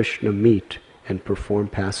and Krishna meet and perform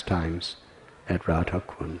pastimes at Radha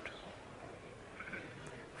Kund.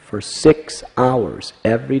 For 6 hours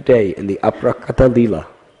every day in the Aprakata Leela,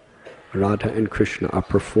 Radha and Krishna are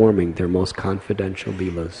performing their most confidential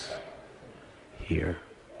Leelas here.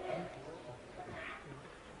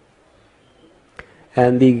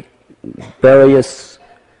 And the various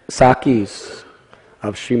Sakis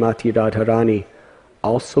of Srimati Radharani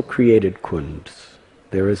also created kunds.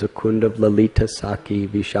 There is a kund of Lalita Saki,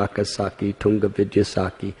 Vishaka Saki, Tunga Vidya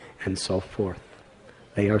Saki, and so forth.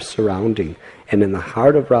 They are surrounding, and in the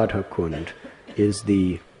heart of Radha Kund is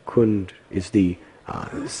the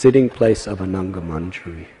sitting place of Ananga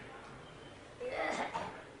Manjari.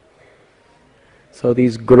 So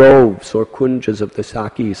these groves or kunjas of the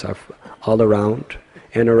Sakis are all around,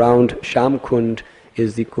 and around Sham Kund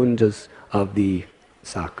is the kunjas of the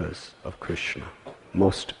Sakas of Krishna,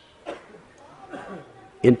 most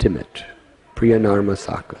intimate, Priyanarma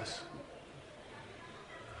Sakas.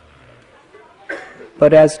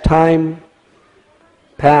 But as time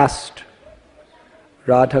passed,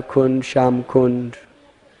 Radha Kund, Sham Kund,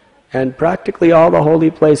 and practically all the holy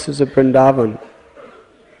places of Vrindavan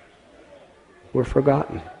were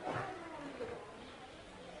forgotten.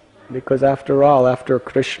 Because after all, after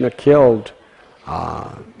Krishna killed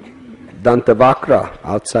Dantavakra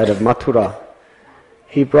outside of Mathura,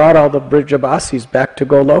 he brought all the Brijabasis back to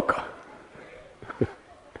Goloka.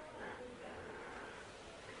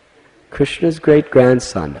 Krishna's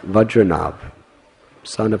great-grandson, Vajranath,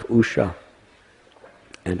 son of Usha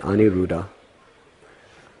and Aniruddha,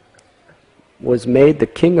 was made the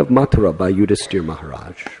king of Mathura by Yudhisthira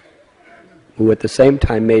Maharaj, who at the same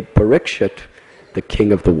time made Parikshit the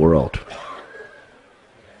king of the world.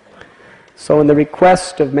 So in the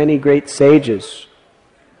request of many great sages,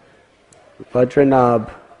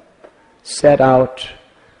 Vajranath set out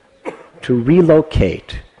to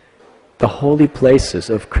relocate the holy places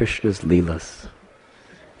of Krishna's Leelas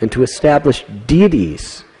and to establish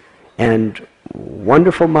deities and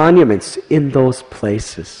wonderful monuments in those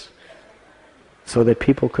places so that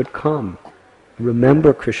people could come,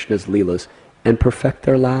 remember Krishna's Leelas and perfect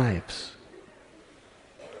their lives.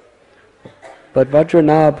 But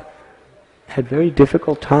Vajranath had very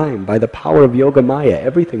difficult time. By the power of Yoga Maya,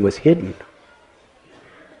 everything was hidden.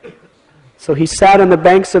 So he sat on the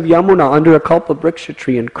banks of Yamuna under a Kalpavriksha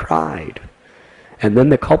tree and cried. And then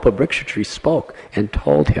the Kalpavriksha tree spoke and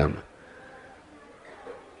told him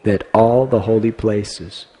that all the holy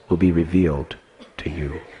places will be revealed to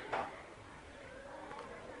you.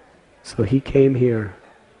 So he came here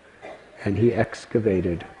and he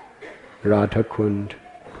excavated Radha Kund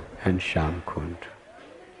and Sham Kund.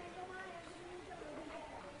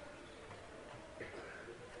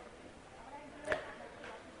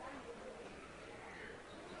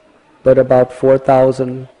 But about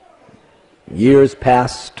 4,000 years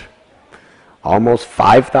passed, almost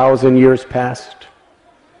 5,000 years passed,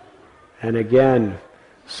 and again,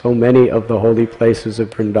 so many of the holy places of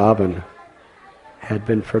Vrindavan had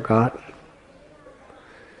been forgotten.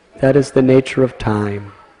 That is the nature of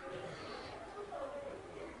time.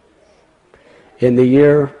 In the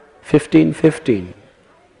year 1515,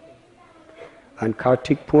 on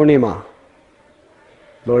Kartik Purnima,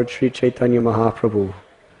 Lord Sri Chaitanya Mahaprabhu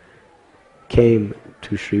came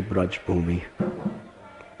to Sri Braj Bhumi.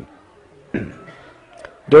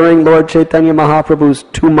 During Lord Chaitanya Mahaprabhu's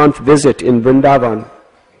 2-month visit in Vrindavan,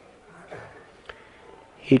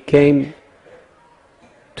 he came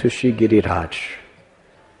to Sri Giriraj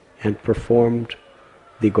and performed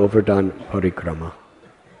the Govardhan Parikrama.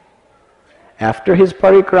 After his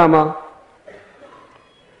parikrama,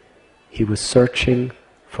 he was searching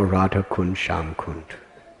for Radha Kund, Sham Kund.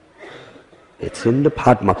 It's in the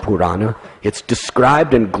Padma Purana. It's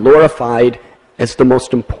described and glorified as the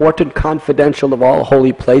most important confidential of all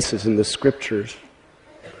holy places in the scriptures.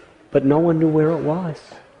 But no one knew where it was.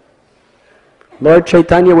 Lord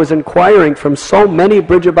Chaitanya was inquiring from so many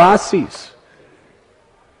Brijabasis,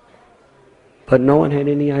 but no one had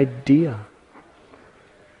any idea.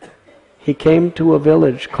 He came to a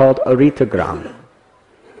village called Aritagram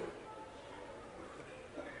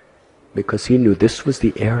because he knew this was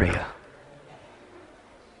the area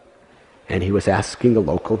And he was asking the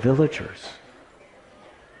local villagers.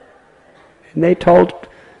 And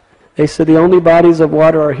they said the only bodies of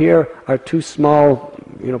water are here are two small,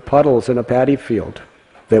 puddles in a paddy field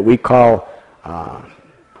that we call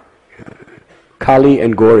Kali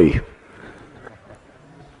and Gori.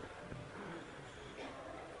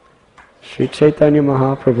 Sri Chaitanya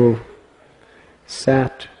Mahaprabhu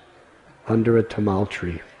sat under a tamal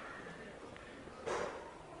tree.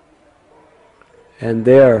 And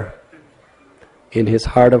there, in his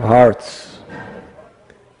heart of hearts,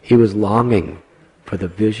 he was longing for the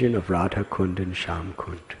vision of Radha Kund and Shyam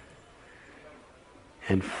Kund.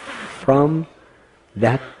 And from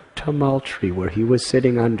that tamal tree where he was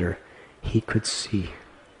sitting under, he could see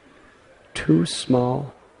two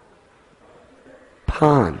small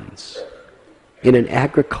ponds in an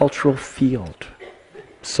agricultural field,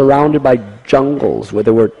 surrounded by jungles where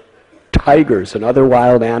there were tigers and other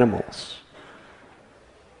wild animals.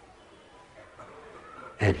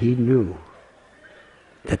 And he knew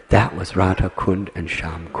that that was Radha Kund and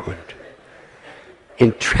Shyam Kund.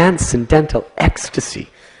 In transcendental ecstasy,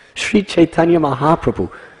 Sri Chaitanya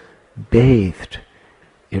Mahaprabhu bathed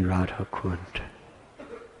in Radha Kund.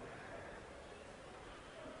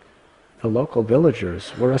 The local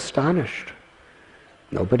villagers were astonished.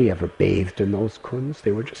 Nobody ever bathed in those kunds.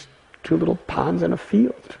 They were just two little ponds in a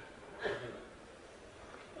field.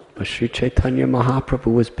 But Sri Chaitanya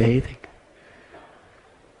Mahaprabhu was bathing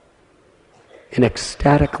in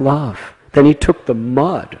ecstatic love. Then he took the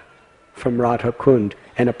mud from Radha Kund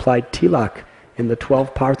and applied tilak in the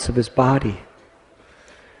 12 parts of his body.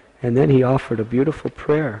 And then he offered a beautiful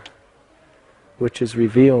prayer, which is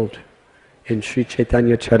revealed in Sri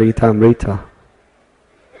Chaitanya Charitamrita.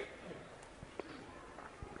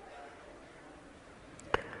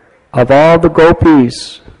 Of all the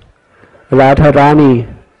gopis,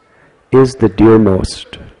 Radharani is the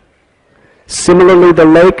dearmost. Similarly, the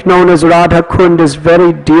lake known as Radha Kund is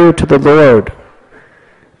very dear to the Lord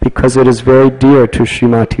because it is very dear to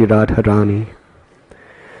Srimati Radharani.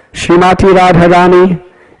 Srimati Radharani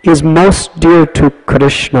is most dear to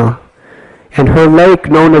Krishna, and her lake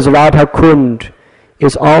known as Radha Kund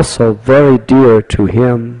is also very dear to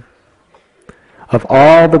him. Of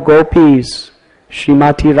all the gopis,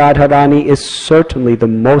 Srimati Radharani is certainly the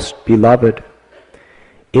most beloved.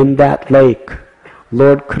 In that lake,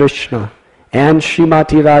 Lord Krishna and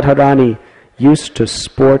Srimati Radharani used to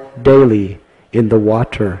sport daily in the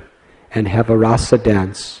water and have a rasa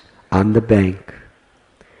dance on the bank.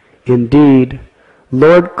 Indeed,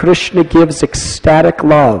 Lord Krishna gives ecstatic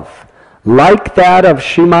love, like that of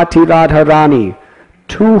Srimati Radharani,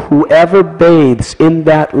 to whoever bathes in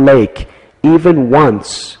that lake even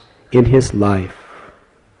once in his life.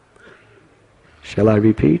 Shall I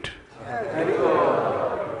repeat?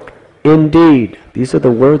 Indeed, these are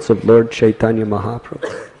the words of Lord Chaitanya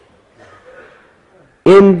Mahaprabhu.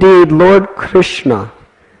 Indeed, Lord Krishna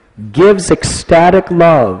gives ecstatic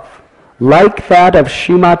love like that of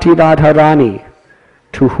Srimati Radharani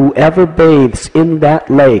to whoever bathes in that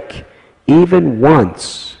lake even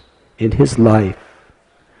once in his life.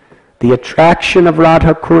 The attraction of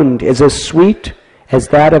Radha Kund is as sweet as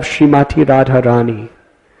that of Srimati Radharani.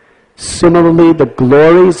 Similarly, the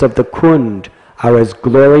glories of the Kund are as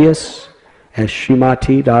glorious as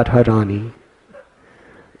Srimati Radharani.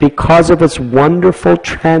 Because of its wonderful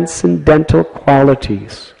transcendental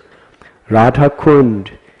qualities, Radha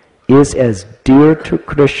Kund is as dear to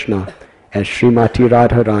Krishna as Srimati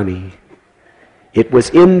Radharani. It was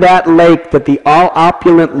in that lake that the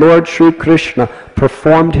all-opulent Lord Sri Krishna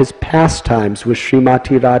performed his pastimes with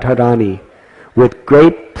Srimati Radharani with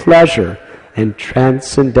great pleasure and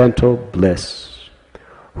transcendental bliss.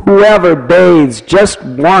 Whoever bathes just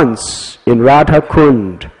once in Radha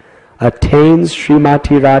Kund attains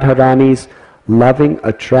Srimati Radharani's loving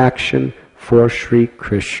attraction for Sri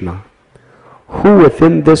Krishna. Who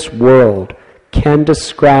within this world can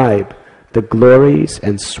describe the glories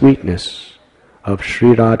and sweetness of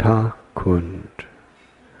Sri Radha Kund?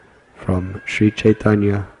 From Sri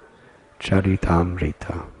Chaitanya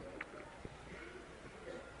Charitamrita.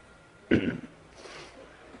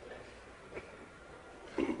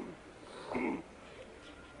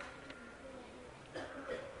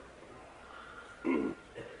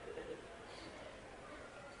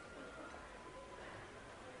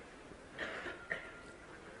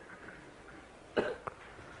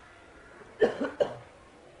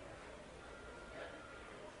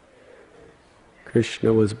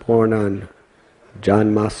 Krishna was born on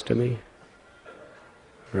Janmastami.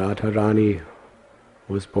 Radharani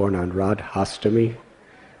was born on Radhastami,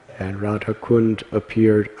 and Radha Kund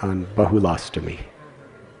appeared on Bahulastami.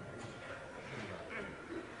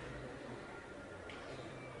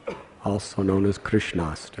 also known as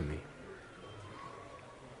Krishnastami.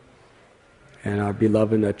 And our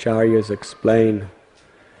beloved Acharyas explain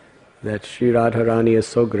that Sri Radharani is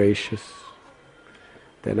so gracious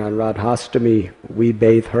that on Radhastami we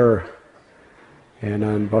bathe her, and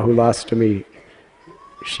on Bahulastami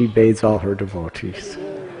she bathes all her devotees.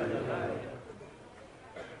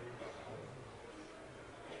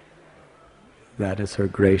 That is her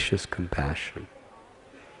gracious compassion.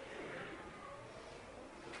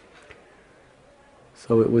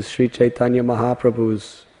 So it was Sri Chaitanya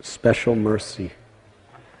Mahaprabhu's special mercy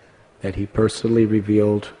that he personally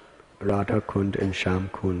revealed Radha Kund and Sham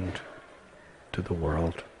Kund to the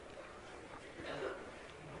world.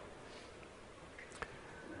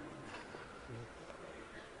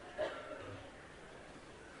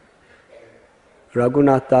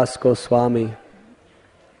 Raghunath Das Goswami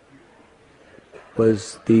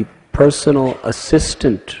was the personal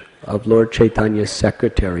assistant of Lord Chaitanya's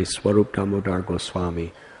secretary, Swarup Damodar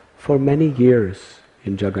Goswami, for many years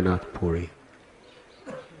in Jagannath Puri.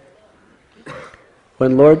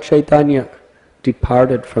 When Lord Chaitanya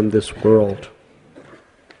departed from this world,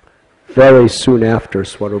 very soon after,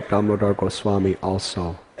 Swarup Damodar Goswami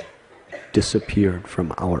also disappeared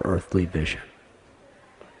from our earthly vision.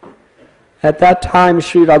 At that time,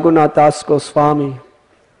 Sri Raghunath Das Goswami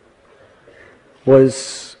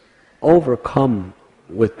was overcome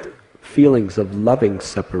with feelings of loving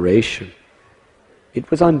separation. It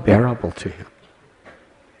was unbearable to him.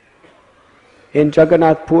 In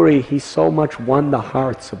Jagannath Puri, he so much won the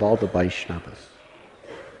hearts of all the Vaishnavas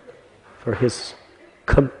for his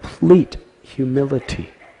complete humility.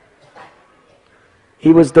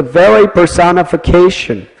 He was the very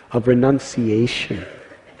personification of renunciation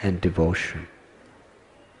and devotion.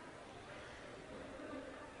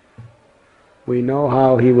 We know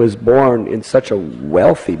how he was born in such a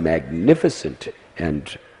wealthy, magnificent,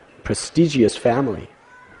 and prestigious family.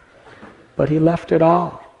 But he left it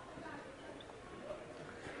all.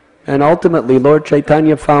 And ultimately, Lord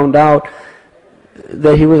Chaitanya found out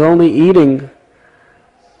that he was only eating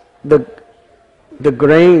the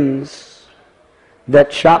grains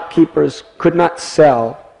that shopkeepers could not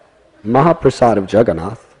sell, Mahaprasad of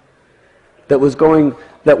Jagannath, that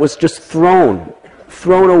was just thrown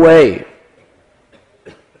away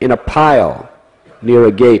in a pile near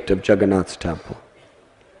a gate of Jagannath's temple.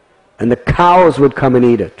 And the cows would come and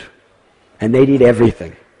eat it. And they'd eat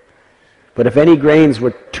everything. But if any grains were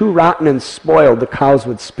too rotten and spoiled, the cows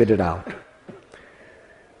would spit it out.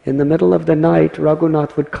 In the middle of the night,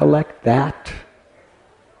 Raghunath would collect that.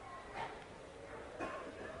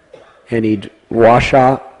 And he'd wash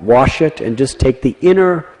it and just take the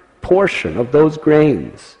inner portion of those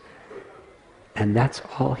grains. And that's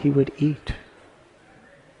all he would eat.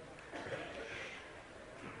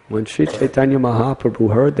 When Sri Chaitanya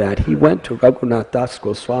Mahaprabhu heard that, he went to Raghunath Das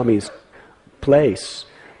Goswami's place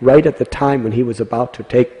right at the time when he was about to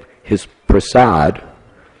take his prasad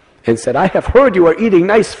and said, "I have heard you are eating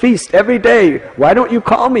nice feast every day. Why don't you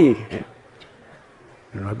call me?"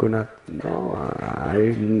 And Raghunath, "No,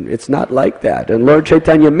 it's not like that." And Lord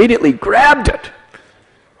Chaitanya immediately grabbed it,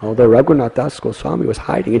 although Raghunath Das Goswami was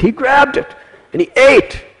hiding it. He grabbed it and he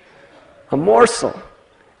ate a morsel.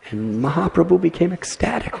 And Mahaprabhu became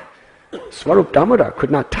ecstatic. Swarup Damodar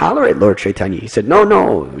could not tolerate Lord Chaitanya. He said,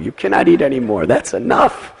 no, you cannot eat anymore. That's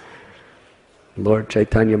enough. Lord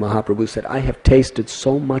Chaitanya Mahaprabhu said, "I have tasted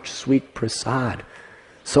so much sweet prasad,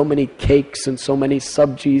 so many cakes and so many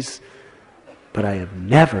sabjis, but I have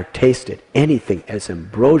never tasted anything as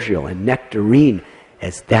ambrosial and nectarine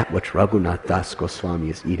as that which Raghunath Das Goswami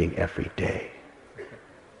is eating every day."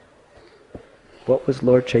 What was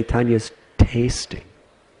Lord Chaitanya's tasting?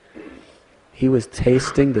 He was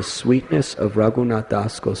tasting the sweetness of Raghunath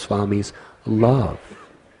Das Goswami's love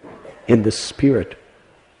in the spirit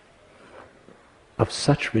of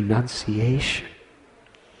such renunciation.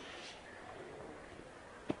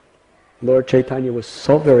 Lord Chaitanya was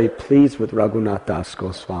so very pleased with Raghunath Das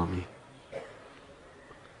Goswami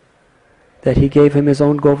that he gave him his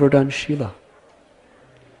own Govardhan Shila.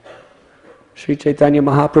 Sri Chaitanya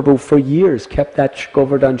Mahaprabhu for years kept that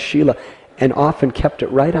Govardhan Shila and often kept it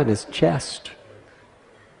right on his chest.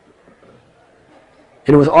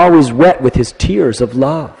 And it was always wet with his tears of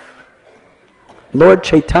love. Lord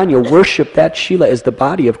Chaitanya worshipped that Shila as the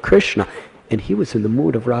body of Krishna, and he was in the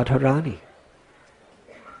mood of Radharani.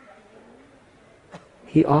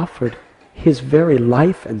 He offered his very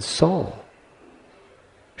life and soul,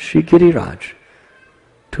 Shri Giriraj,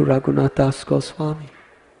 to Raghunath Das Goswami.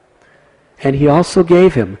 And he also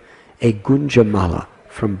gave him a Gunjamala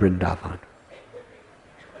from Vrindavan.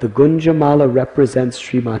 The Gunjamala represents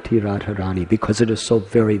Srimati Radharani because it is so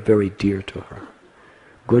very, very dear to her.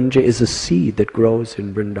 Gunja is a seed that grows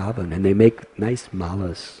in Vrindavan, and they make nice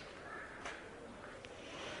malas.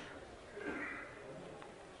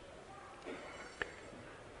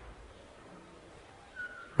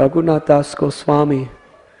 Raghunath Das Goswami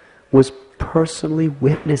was personally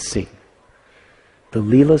witnessing the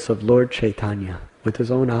Leelas of Lord Chaitanya with his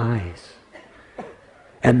own eyes.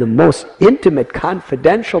 And the most intimate,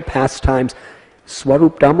 confidential pastimes,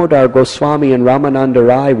 Swarup Damodar Goswami and Ramananda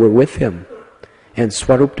Rai were with him. And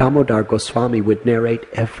Swarup Damodar Goswami would narrate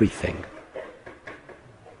everything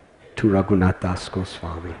to Raghunath Das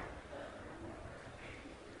Goswami.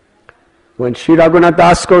 When Sri Raghunath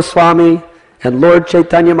Das Goswami and Lord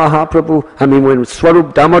Chaitanya Mahaprabhu, when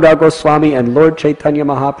Swarup Damodar Goswami and Lord Chaitanya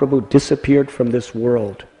Mahaprabhu disappeared from this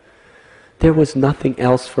world, there was nothing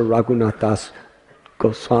else for Raghunath Das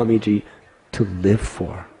Goswamiji to live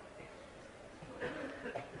for.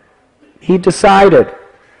 He decided,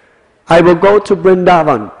 I will go to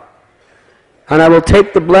Vrindavan and I will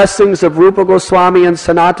take the blessings of Rupa Goswami and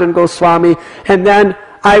Sanatana Goswami, and then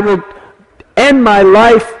I will end my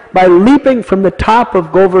life by leaping from the top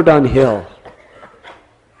of Govardhan Hill.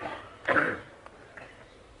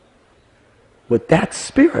 With that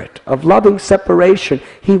spirit of loving separation,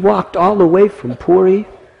 he walked all the way from Puri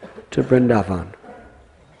to Vrindavan.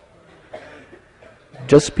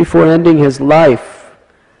 Just before ending his life,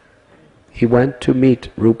 he went to meet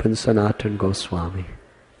Rupa and Sanatana Goswami.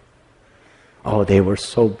 Oh, they were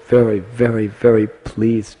so very, very, very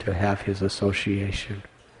pleased to have his association.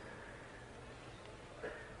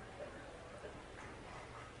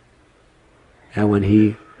 And when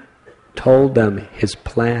he told them his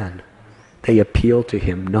plan, they appealed to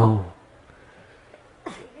him, no.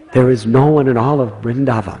 There is no one in all of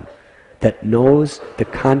Vrindavan that knows the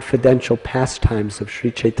confidential pastimes of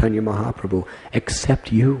Sri Chaitanya Mahaprabhu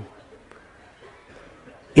except you.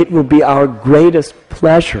 It will be our greatest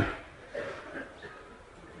pleasure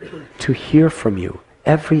to hear from you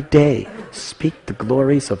every day. Speak the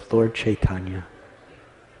glories of Lord Chaitanya.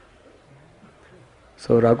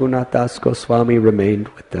 So Raghunath Das Goswami remained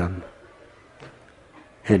with them,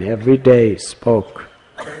 and every day spoke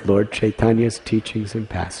Lord Chaitanya's teachings and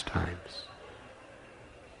pastimes.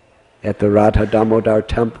 At the Radha Damodar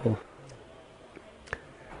temple,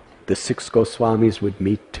 the 6 Goswamis would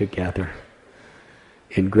meet together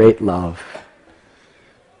in great love,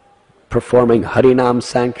 performing Harinam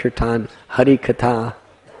Sankirtan, Harikatha,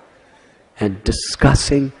 and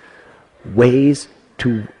discussing ways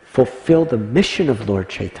to fulfill the mission of Lord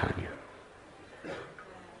Chaitanya.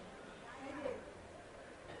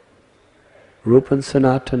 Rupa and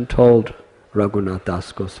Sanatan told Raghunath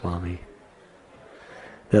Das Goswami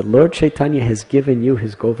that Lord Chaitanya has given you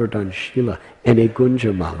his Govardhan Shila and a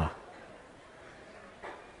Gunjamala.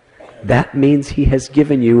 That means he has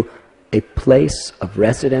given you a place of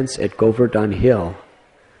residence at Govardhan Hill,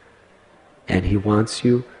 and he wants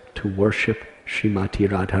you to worship Srimati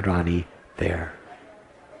Radharani there.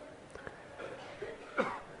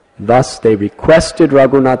 Thus they requested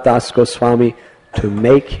Raghunath Das Goswami to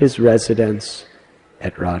make his residence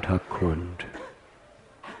at Radha Kund.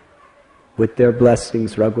 With their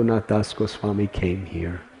blessings, Raghunath Das Goswami came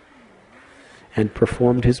here and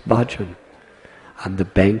performed his bhajan on the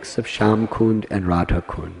banks of Sham Kund and Radha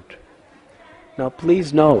Kund. Now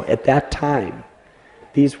please know, at that time,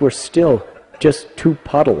 these were still just 2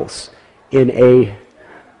 puddles in a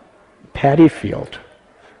paddy field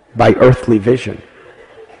by earthly vision.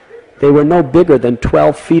 They were no bigger than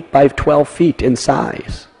 12 feet by 12 feet in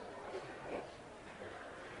size.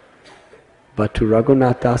 But to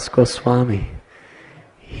Raghunath Das Goswami,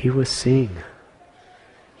 he was seeing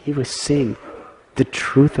the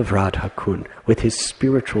truth of Radha Kund with his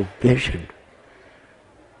spiritual vision.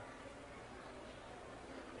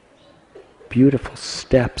 Beautiful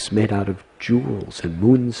steps made out of jewels and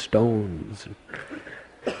moonstones,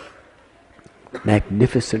 and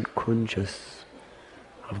magnificent kunjas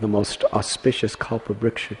of the most auspicious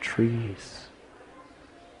kalpavriksha trees.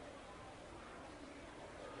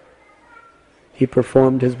 He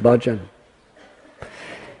performed his bhajan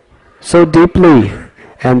so deeply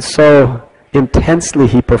and so intensely.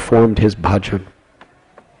 He performed his bhajan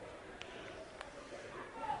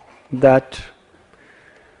that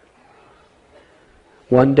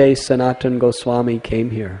one day Sanatana Goswami came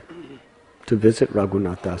here to visit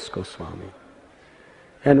Raghunath Das Goswami,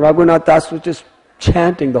 and Raghunath Das was just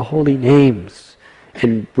chanting the holy names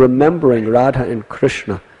and remembering Radha and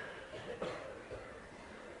Krishna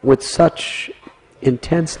with such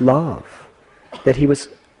intense love that he was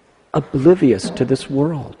oblivious to this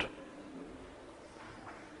world.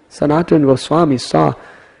 Sanatana Goswami saw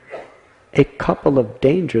a couple of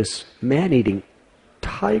dangerous man-eating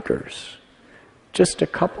tigers just a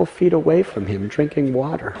couple feet away from him drinking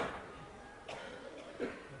water.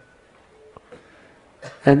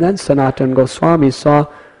 And then Sanatana Goswami saw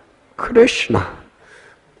Krishna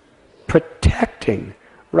protecting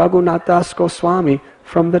Raghunath Das Goswami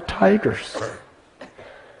from the tigers.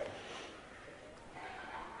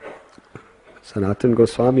 Sanatana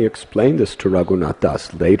Goswami explained this to Raghunath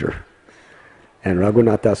Das later. And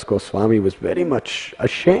Raghunath Das Goswami was very much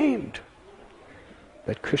ashamed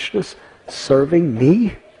that Krishna's serving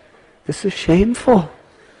me. This is shameful.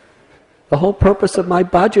 The whole purpose of my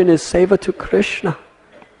bhajan is seva to Krishna.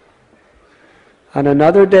 On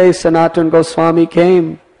another day, Sanatana Goswami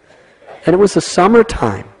came, and it was the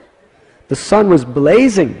summertime. The sun was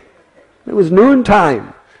blazing. It was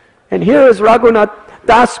noontime. And here is Raghunath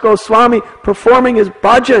Das Goswami performing his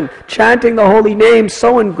bhajan, chanting the holy name,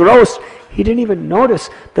 so engrossed, he didn't even notice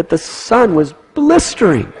that the sun was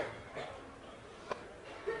blistering.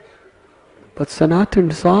 But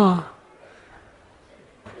Sanatana saw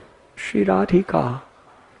Sri Radhika,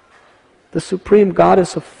 the supreme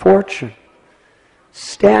goddess of fortune,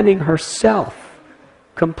 standing herself,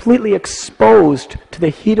 completely exposed to the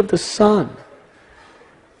heat of the sun,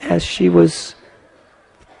 as she was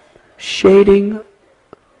shading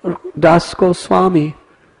Das Goswami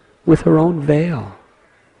with her own veil.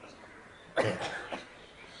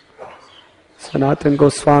 Sanatana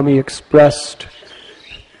Goswami expressed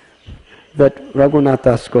that Raghunath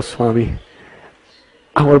Das Goswami,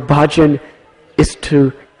 our bhajan is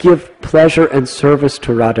to give pleasure and service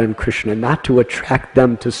to Radha and Krishna, not to attract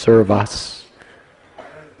them to serve us.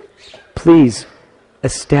 Please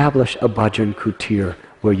establish a bhajan kutir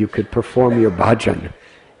where you could perform your bhajan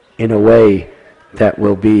in a way that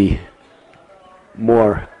will be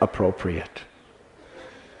more appropriate.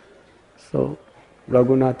 So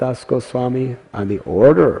Raghunath Das Goswami, on the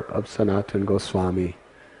order of Sanatana Goswami,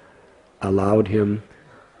 allowed him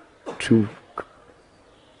to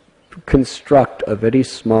construct a very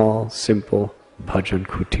small, simple bhajan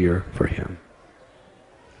kutir for him.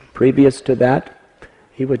 Previous to that,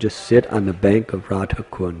 he would just sit on the bank of Radha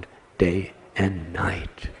Kund day and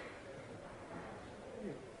night.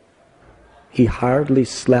 He hardly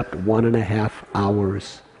slept 1.5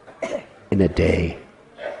 hours in a day.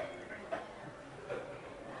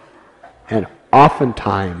 And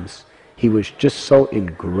oftentimes, he was just so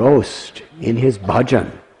engrossed in his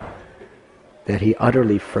bhajan that he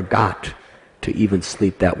utterly forgot to even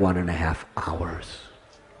sleep that 1.5 hours.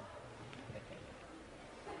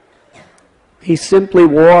 He simply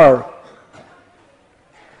wore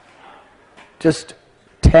just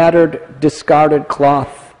tattered, discarded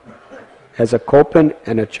cloth as a kopan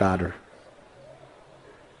and a chadar.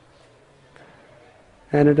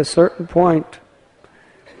 And at a certain point,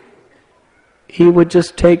 he would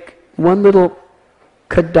just take one little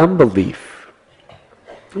kadamba leaf,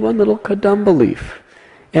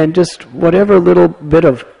 and just whatever little bit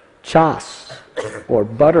of chas or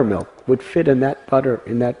buttermilk would fit in that butter,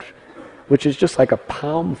 which is just like a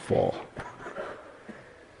palmful.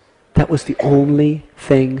 That was the only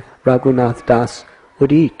thing Raghunath Das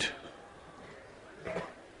would eat.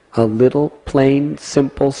 A little plain,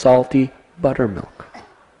 simple, salty buttermilk.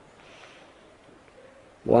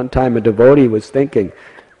 One time a devotee was thinking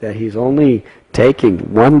that he's only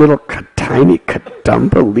taking one little tiny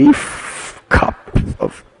kadamba leaf cup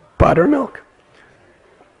of buttermilk.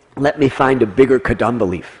 Let me find a bigger kadamba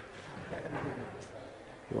leaf.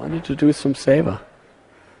 He wanted to do some seva.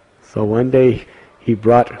 So one day he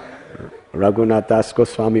brought Raghunath Das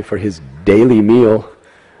Goswami for his daily meal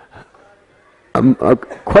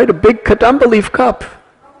quite a big kadamba leaf cup.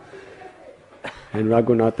 And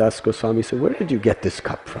Raghunath Das Goswami said, "Where did you get this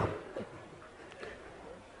cup from?"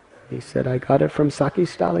 He said, "I got it from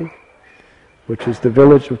Sakistali, which is the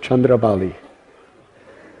village of Chandrabali."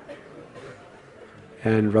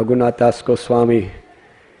 And Raghunath Das Goswami,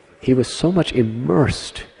 he was so much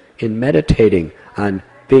immersed in meditating on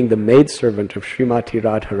being the maidservant of Srimati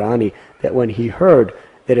Radharani that when he heard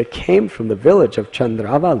that it came from the village of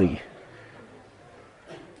Chandravali,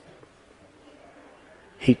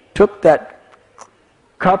 he took that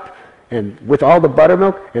cup and with all the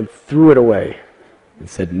buttermilk and threw it away and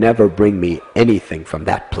said, "Never bring me anything from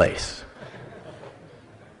that place."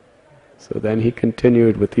 So then he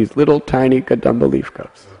continued with these little tiny kadamba leaf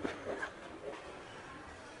cups.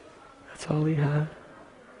 That's all he had.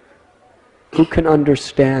 Who can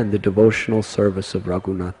understand the devotional service of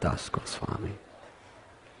Raghunath Das Goswami?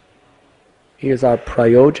 He is our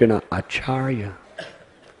Prayojana Acharya.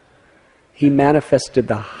 He manifested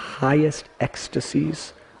the highest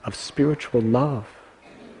ecstasies of spiritual love.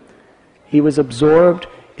 He was absorbed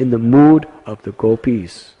in the mood of the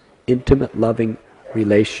gopis, intimate loving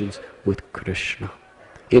relations with Krishna.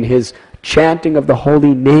 In his chanting of the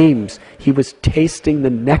holy names, he was tasting the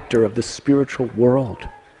nectar of the spiritual world.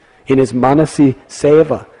 In his Manasi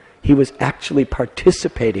Seva, he was actually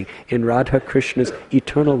participating in Radha Krishna's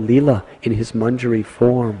eternal Leela in his Manjari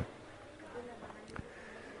form.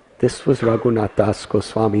 This was Raghunath Das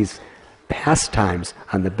Goswami's pastimes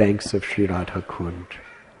on the banks of Sri Radha Kund.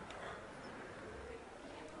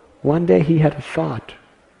 One day he had a thought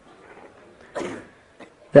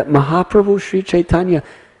that Mahaprabhu Sri Chaitanya,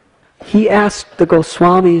 he asked the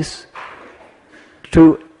Goswamis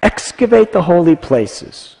to excavate the holy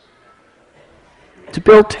places, to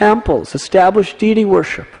build temples, establish deity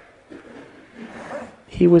worship.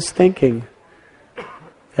 He was thinking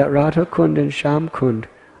that Radha Kund and Sham Kund,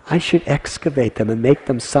 I should excavate them and make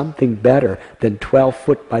them something better than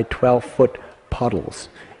 12-foot by 12-foot puddles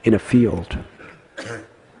in a field.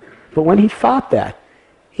 But when he thought that,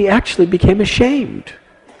 he actually became ashamed.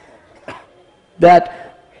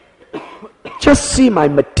 That, just see my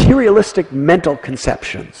materialistic mental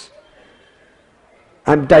conceptions.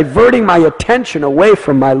 I'm diverting my attention away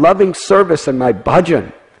from my loving service and my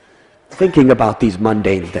bhajan, thinking about these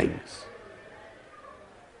mundane things.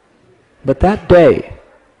 But that day,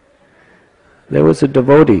 there was a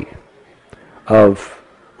devotee of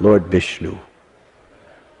Lord Vishnu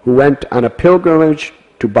who went on a pilgrimage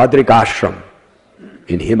to Badrikashram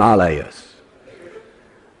in Himalayas.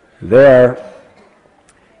 There,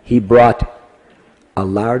 he brought a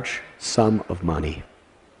large sum of money.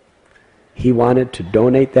 He wanted to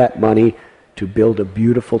donate that money to build a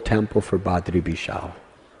beautiful temple for Badri Vishal.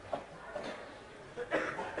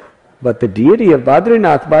 But the deity of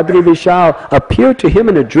Badrinath, Badri Vishal, appeared to him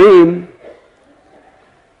in a dream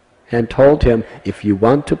and told him, if you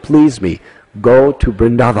want to please me, go to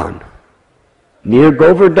Vrindavan. Near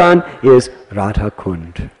Govardhan is Radha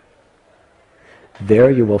Kund. There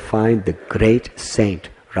you will find the great saint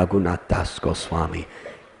Raghunath Das Goswami.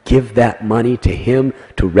 Give that money to him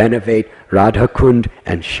to renovate Radha Kund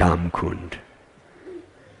and Sham Kund.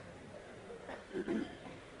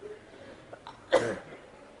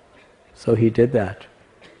 So he did that.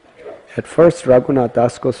 At first, Raghunath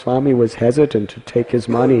Das Goswami was hesitant to take his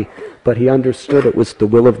money, but he understood it was the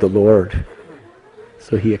will of the Lord.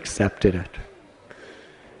 So he accepted it.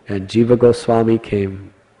 And Jiva Goswami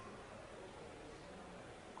came.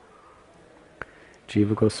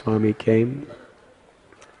 Jiva Goswami came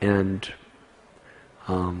and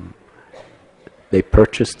they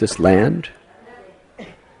purchased this land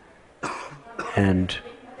and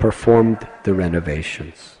performed the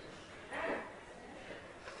renovations.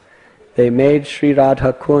 They made Sri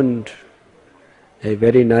Radha Kund a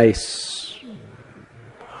very nice,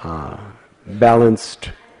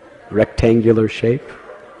 balanced, rectangular shape.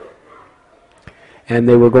 And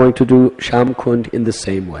they were going to do Sham Kund in the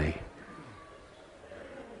same way.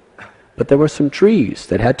 But there were some trees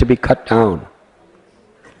that had to be cut down.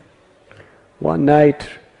 One night,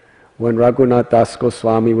 when Raghunath Das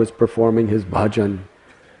Goswami was performing his bhajan,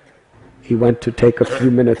 he went to take a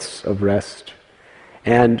few minutes of rest.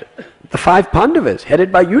 And the 5 Pandavas,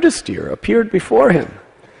 headed by Yudhisthira, appeared before him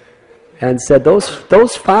and said,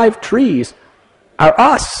 those 5 trees are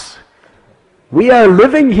us. We are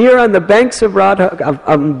living here on the banks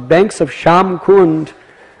of Sham Kund,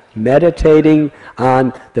 meditating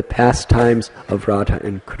on the pastimes of Radha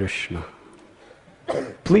and Krishna.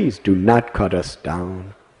 Please do not cut us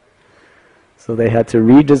down. So they had to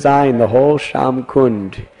redesign the whole Sham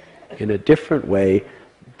Kund in a different way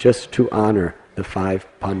just to honor the 5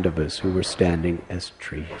 Pandavas who were standing as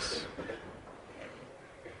trees.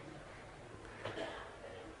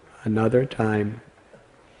 Another time,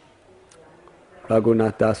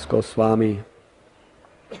 Raghunath Das Goswami,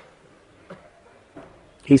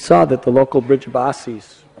 he saw that the local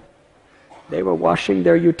Brijvasis, they were washing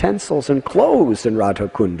their utensils and clothes in Radha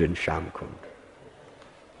Kund and Sham Kund.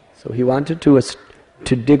 So he wanted to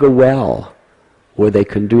dig a well where they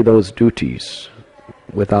can do those duties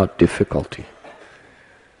without difficulty.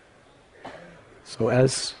 So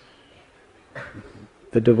as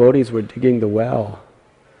the devotees were digging the well,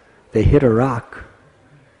 they hit a rock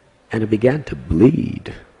and it began to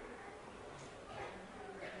bleed.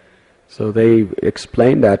 So they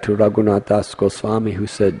explained that to Raghunath Das Goswami, who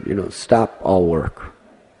said, stop all work.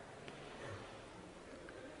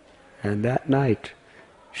 And that night,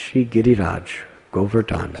 Shri Giriraj,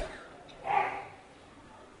 Govardhan,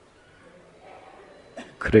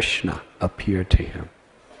 Krishna appeared to him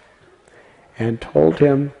and told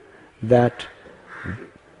him that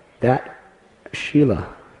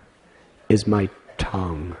Shila, is my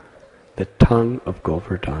tongue, the tongue of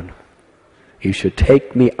Govardhan. You should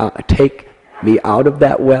take me out of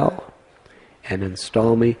that well and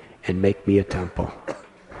install me and make me a temple.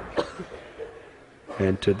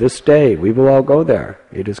 And to this day, we will all go there.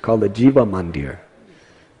 It is called the Jiva Mandir,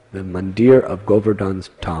 the Mandir of Govardhan's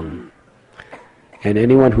tongue. And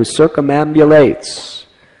anyone who circumambulates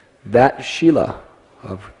that Shila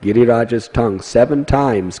of Giriraja's tongue 7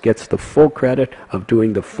 times gets the full credit of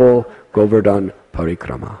doing the full Govardhan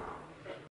Parikrama.